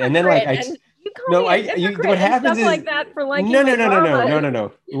say a that, and then like you call me a hypocrite what happens stuff is like that for liking no.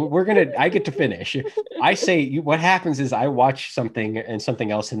 I get to finish. I say what happens is I watch something and something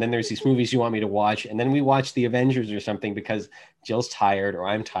else, and then there's these movies you want me to watch, and then we watch The Avengers or something because Jill's tired or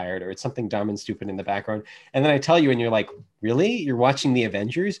I'm tired or it's something dumb and stupid in the background, and then I tell you, and you're like, really? You're watching The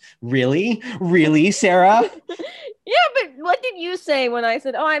Avengers? Really, Sarah? Yeah, but what did you say when I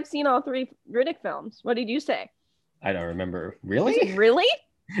said, "Oh, I've seen all 3 Riddick films"? What did you say? I don't remember. Really? Really?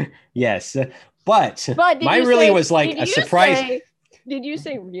 Yes, but my really was like a surprise. Did you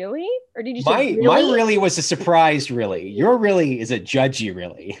say really? Or did you say really? My really was a surprise really. Your really is a judgy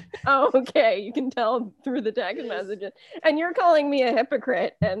really. Oh, okay. You can tell through the text messages. And you're calling me a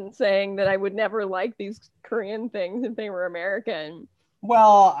hypocrite and saying that I would never like these Korean things if they were American.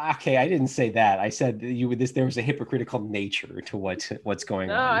 Well, okay, I didn't say that. I said there was a hypocritical nature to what's going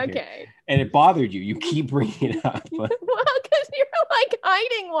on here. Okay. And it bothered you. You keep bringing it up. Well, because you're like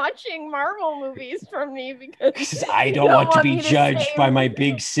hiding watching Marvel movies from me because I don't want to be judged by my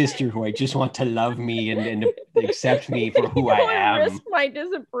big sister who I just want to love me and accept me for who I am. Risk my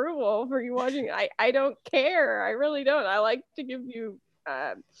disapproval for you watching. I don't care. I really don't. I like to give you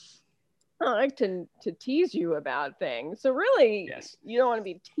I like to tease you about things. So really, yes, you don't want to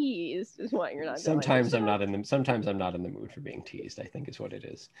be teased, is what you're not doing. Sometimes I'm not in the mood for being teased, I think is what it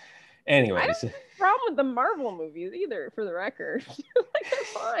is. Anyways, I don't have a problem with the Marvel movies either, for the record. Like,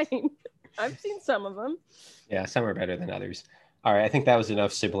 they're fine. I've seen some of them. Yeah, some are better than others. All right, I think that was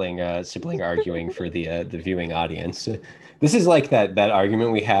enough sibling arguing for the viewing audience. This is like that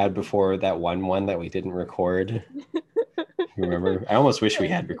argument we had before that one that we didn't record. You remember? I almost wish we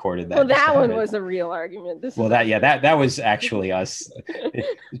had recorded that. Well, that one was a real argument. That was actually us.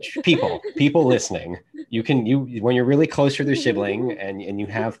 People listening. You when you're really close to their sibling and you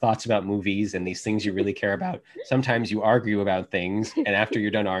have thoughts about movies and these things you really care about, sometimes you argue about things, and after you're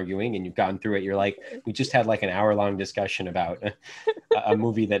done arguing and you've gotten through it, you're like, we just had like an hour-long discussion about a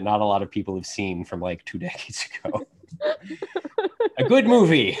movie that not a lot of people have seen from like 2 decades ago. A good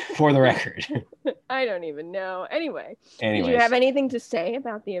movie, for the record. I don't even know. Anyways, did you have anything to say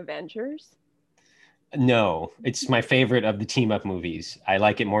about the Avengers? No, it's my favorite of the team-up movies. I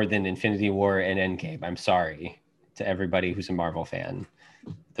like it more than Infinity War and Endgame. I'm sorry to everybody who's a Marvel fan.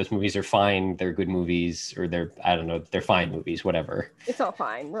 Those movies are fine. They're good movies, or they're fine movies, whatever. It's all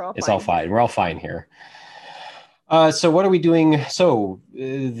fine. It's all fine. We're all fine here. So what are we doing? So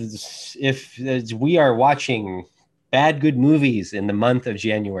if we are watching bad good movies in the month of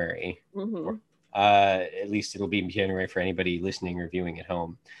January, at least it'll be in January for anybody listening or viewing at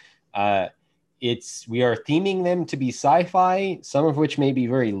home. We are theming them to be sci-fi, some of which may be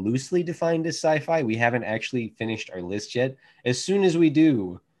very loosely defined as sci-fi. We haven't actually finished our list yet. As soon as we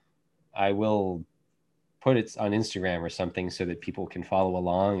do, I will put it on Instagram or something so that people can follow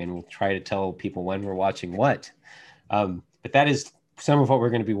along, and we'll try to tell people when we're watching what. But that is some of what we're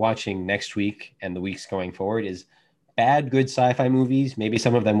going to be watching next week and the weeks going forward is bad, good sci-fi movies. Maybe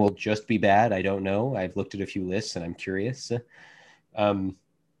some of them will just be bad. I don't know. I've looked at a few lists and I'm curious. I'm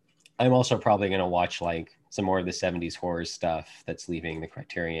also probably going to watch like some more of the 70s horror stuff that's leaving the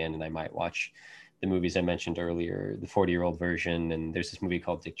Criterion, and I might watch the movies I mentioned earlier, the 40-year-old version, and there's this movie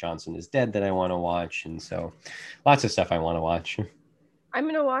called Dick Johnson is Dead that I want to watch, and so lots of stuff I want to watch. I'm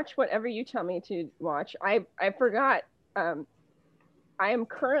going to watch whatever you tell me to watch. I forgot. I am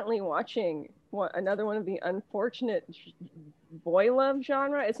currently watching another one of the unfortunate boy love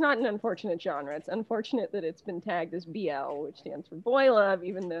genre. It's not an unfortunate genre. It's unfortunate that it's been tagged as BL, which stands for boy love,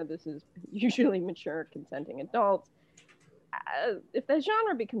 even though this is usually mature, consenting adults. If the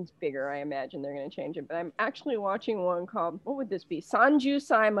genre becomes bigger, I imagine they're going to change it. But I'm actually watching one called, what would this be? Sanju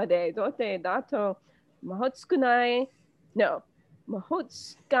Saimade Dote Dato Mahotsukunai. No,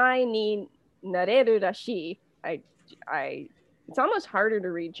 Mahotsukai ni Nareru Rashi. It's almost harder to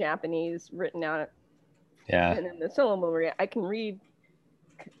read Japanese written out. Yeah. And in the syllable, I can read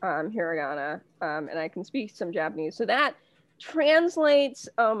hiragana, and I can speak some Japanese. So that translates,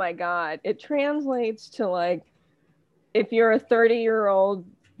 oh my God, it translates to like, if you're a 30-year-old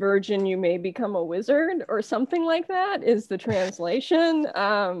virgin, you may become a wizard, or something like that is the translation.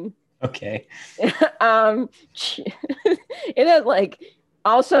 Okay. It is like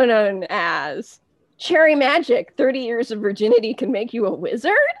also known as cherry magic. 30 years of virginity can make you a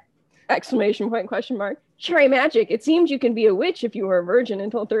wizard? Exclamation point, question mark. Cherry magic. It seems you can be a witch if you were a virgin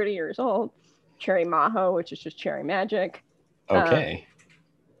until 30 years old. Cherry maho, which is just cherry magic. Okay.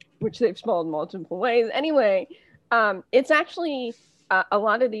 Which they've spelled multiple ways. Anyway, it's actually a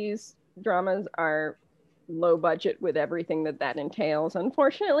lot of these dramas are low budget with everything that entails,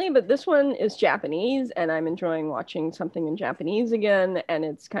 unfortunately, but this one is Japanese, and I'm enjoying watching something in Japanese again, and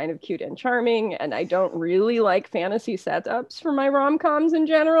it's kind of cute and charming, and I don't really like fantasy setups for my rom-coms in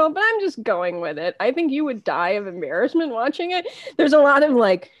general, but I'm just going with it. I think you would die of embarrassment watching it. There's a lot of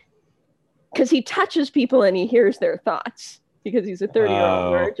like, because he touches people and he hears their thoughts because he's a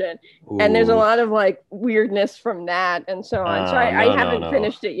 30-year-old virgin. And there's a lot of like weirdness from that and so on. So I haven't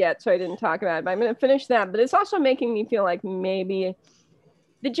finished it yet, so I didn't talk about it, but I'm going to finish that. But it's also making me feel like maybe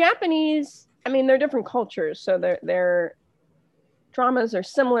the Japanese, I mean, they're different cultures. So their dramas are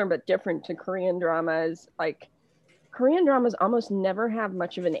similar but different to Korean dramas. Like Korean dramas almost never have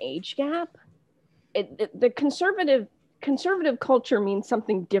much of an age gap. The conservative culture means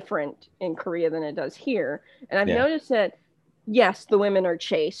something different in Korea than it does here. And I've noticed that yes, the women are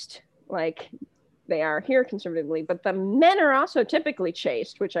chaste, like they are here conservatively, but the men are also typically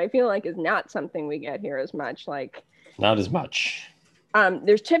chaste, which I feel like is not something we get here as much. Like, not as much.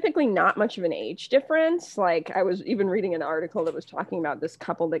 There's typically not much of an age difference. Like, I was even reading an article that was talking about this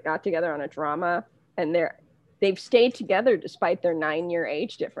couple that got together on a drama, and they've stayed together despite their 9-year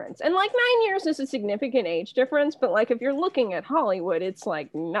age difference. And like 9 years is a significant age difference, but like if you're looking at Hollywood, it's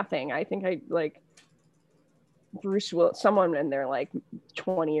like nothing. I think I like Bruce Willis, someone in their like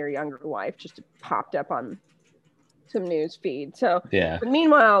 20 or younger wife just popped up on some news feed. So yeah. But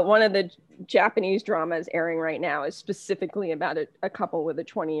meanwhile, one of the Japanese dramas airing right now is specifically about a couple with a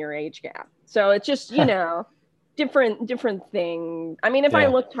 20-year age gap. So it's just, you know, different thing. I mean, if I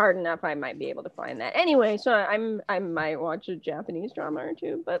looked hard enough, I might be able to find that. Anyway, so I might watch a Japanese drama or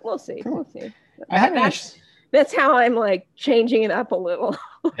two, but we'll see. Cool. We'll see. That's how I'm like changing it up a little.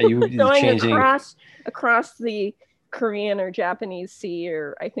 Are you going across the Korean or Japanese sea,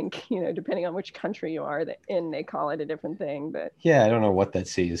 or I think, you know, depending on which country you are in, they call it a different thing. But yeah, I don't know what that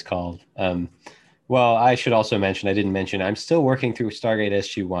sea is called. Well, I should also mention, I didn't mention, I'm still working through Stargate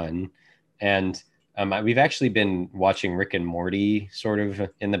SG-1, and we've actually been watching Rick and Morty sort of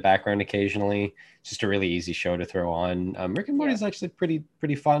in the background occasionally. It's just a really easy show to throw on. Rick and Morty is actually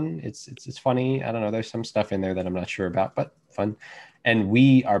pretty fun. It's funny. I don't know. There's some stuff in there that I'm not sure about, but fun. And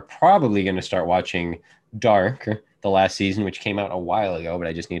we are probably going to start watching Dark, the last season, which came out a while ago, but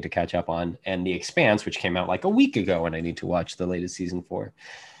I just need to catch up on, and The Expanse, which came out like a week ago, and I need to watch the latest season 4.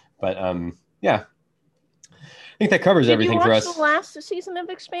 But yeah. I think that covers everything for us. Did you watch the last season of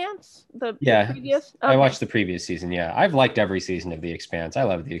Expanse? The previous? Okay. I watched the previous season, yeah. I've liked every season of The Expanse. I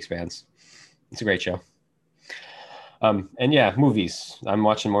love The Expanse. It's a great show. And yeah, movies. I'm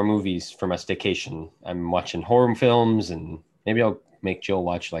watching more movies for my staycation. I'm watching horror films, and maybe I'll make Jill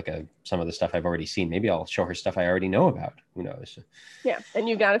watch like some of the stuff I've already seen. Maybe I'll show her stuff I already know about. Who knows? Yeah, and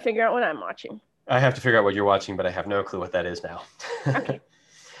you got to figure out what I'm watching. I have to figure out what you're watching, but I have no clue what that is now. Okay.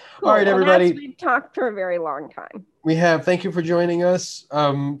 Cool. All right, everybody. We've talked for a very long time. We have. Thank you for joining us.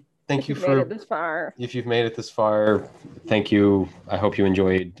 Thank you for made it this far. If you've made it this far, thank you. I hope you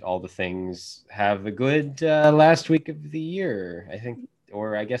enjoyed all the things. Have a good last week of the year. I think,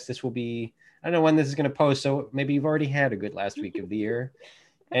 or I guess this will be. I don't know when this is going to post, so maybe you've already had a good last week of the year.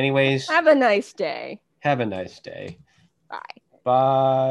 Anyways, have a nice day. Have a nice day. Bye. Bye.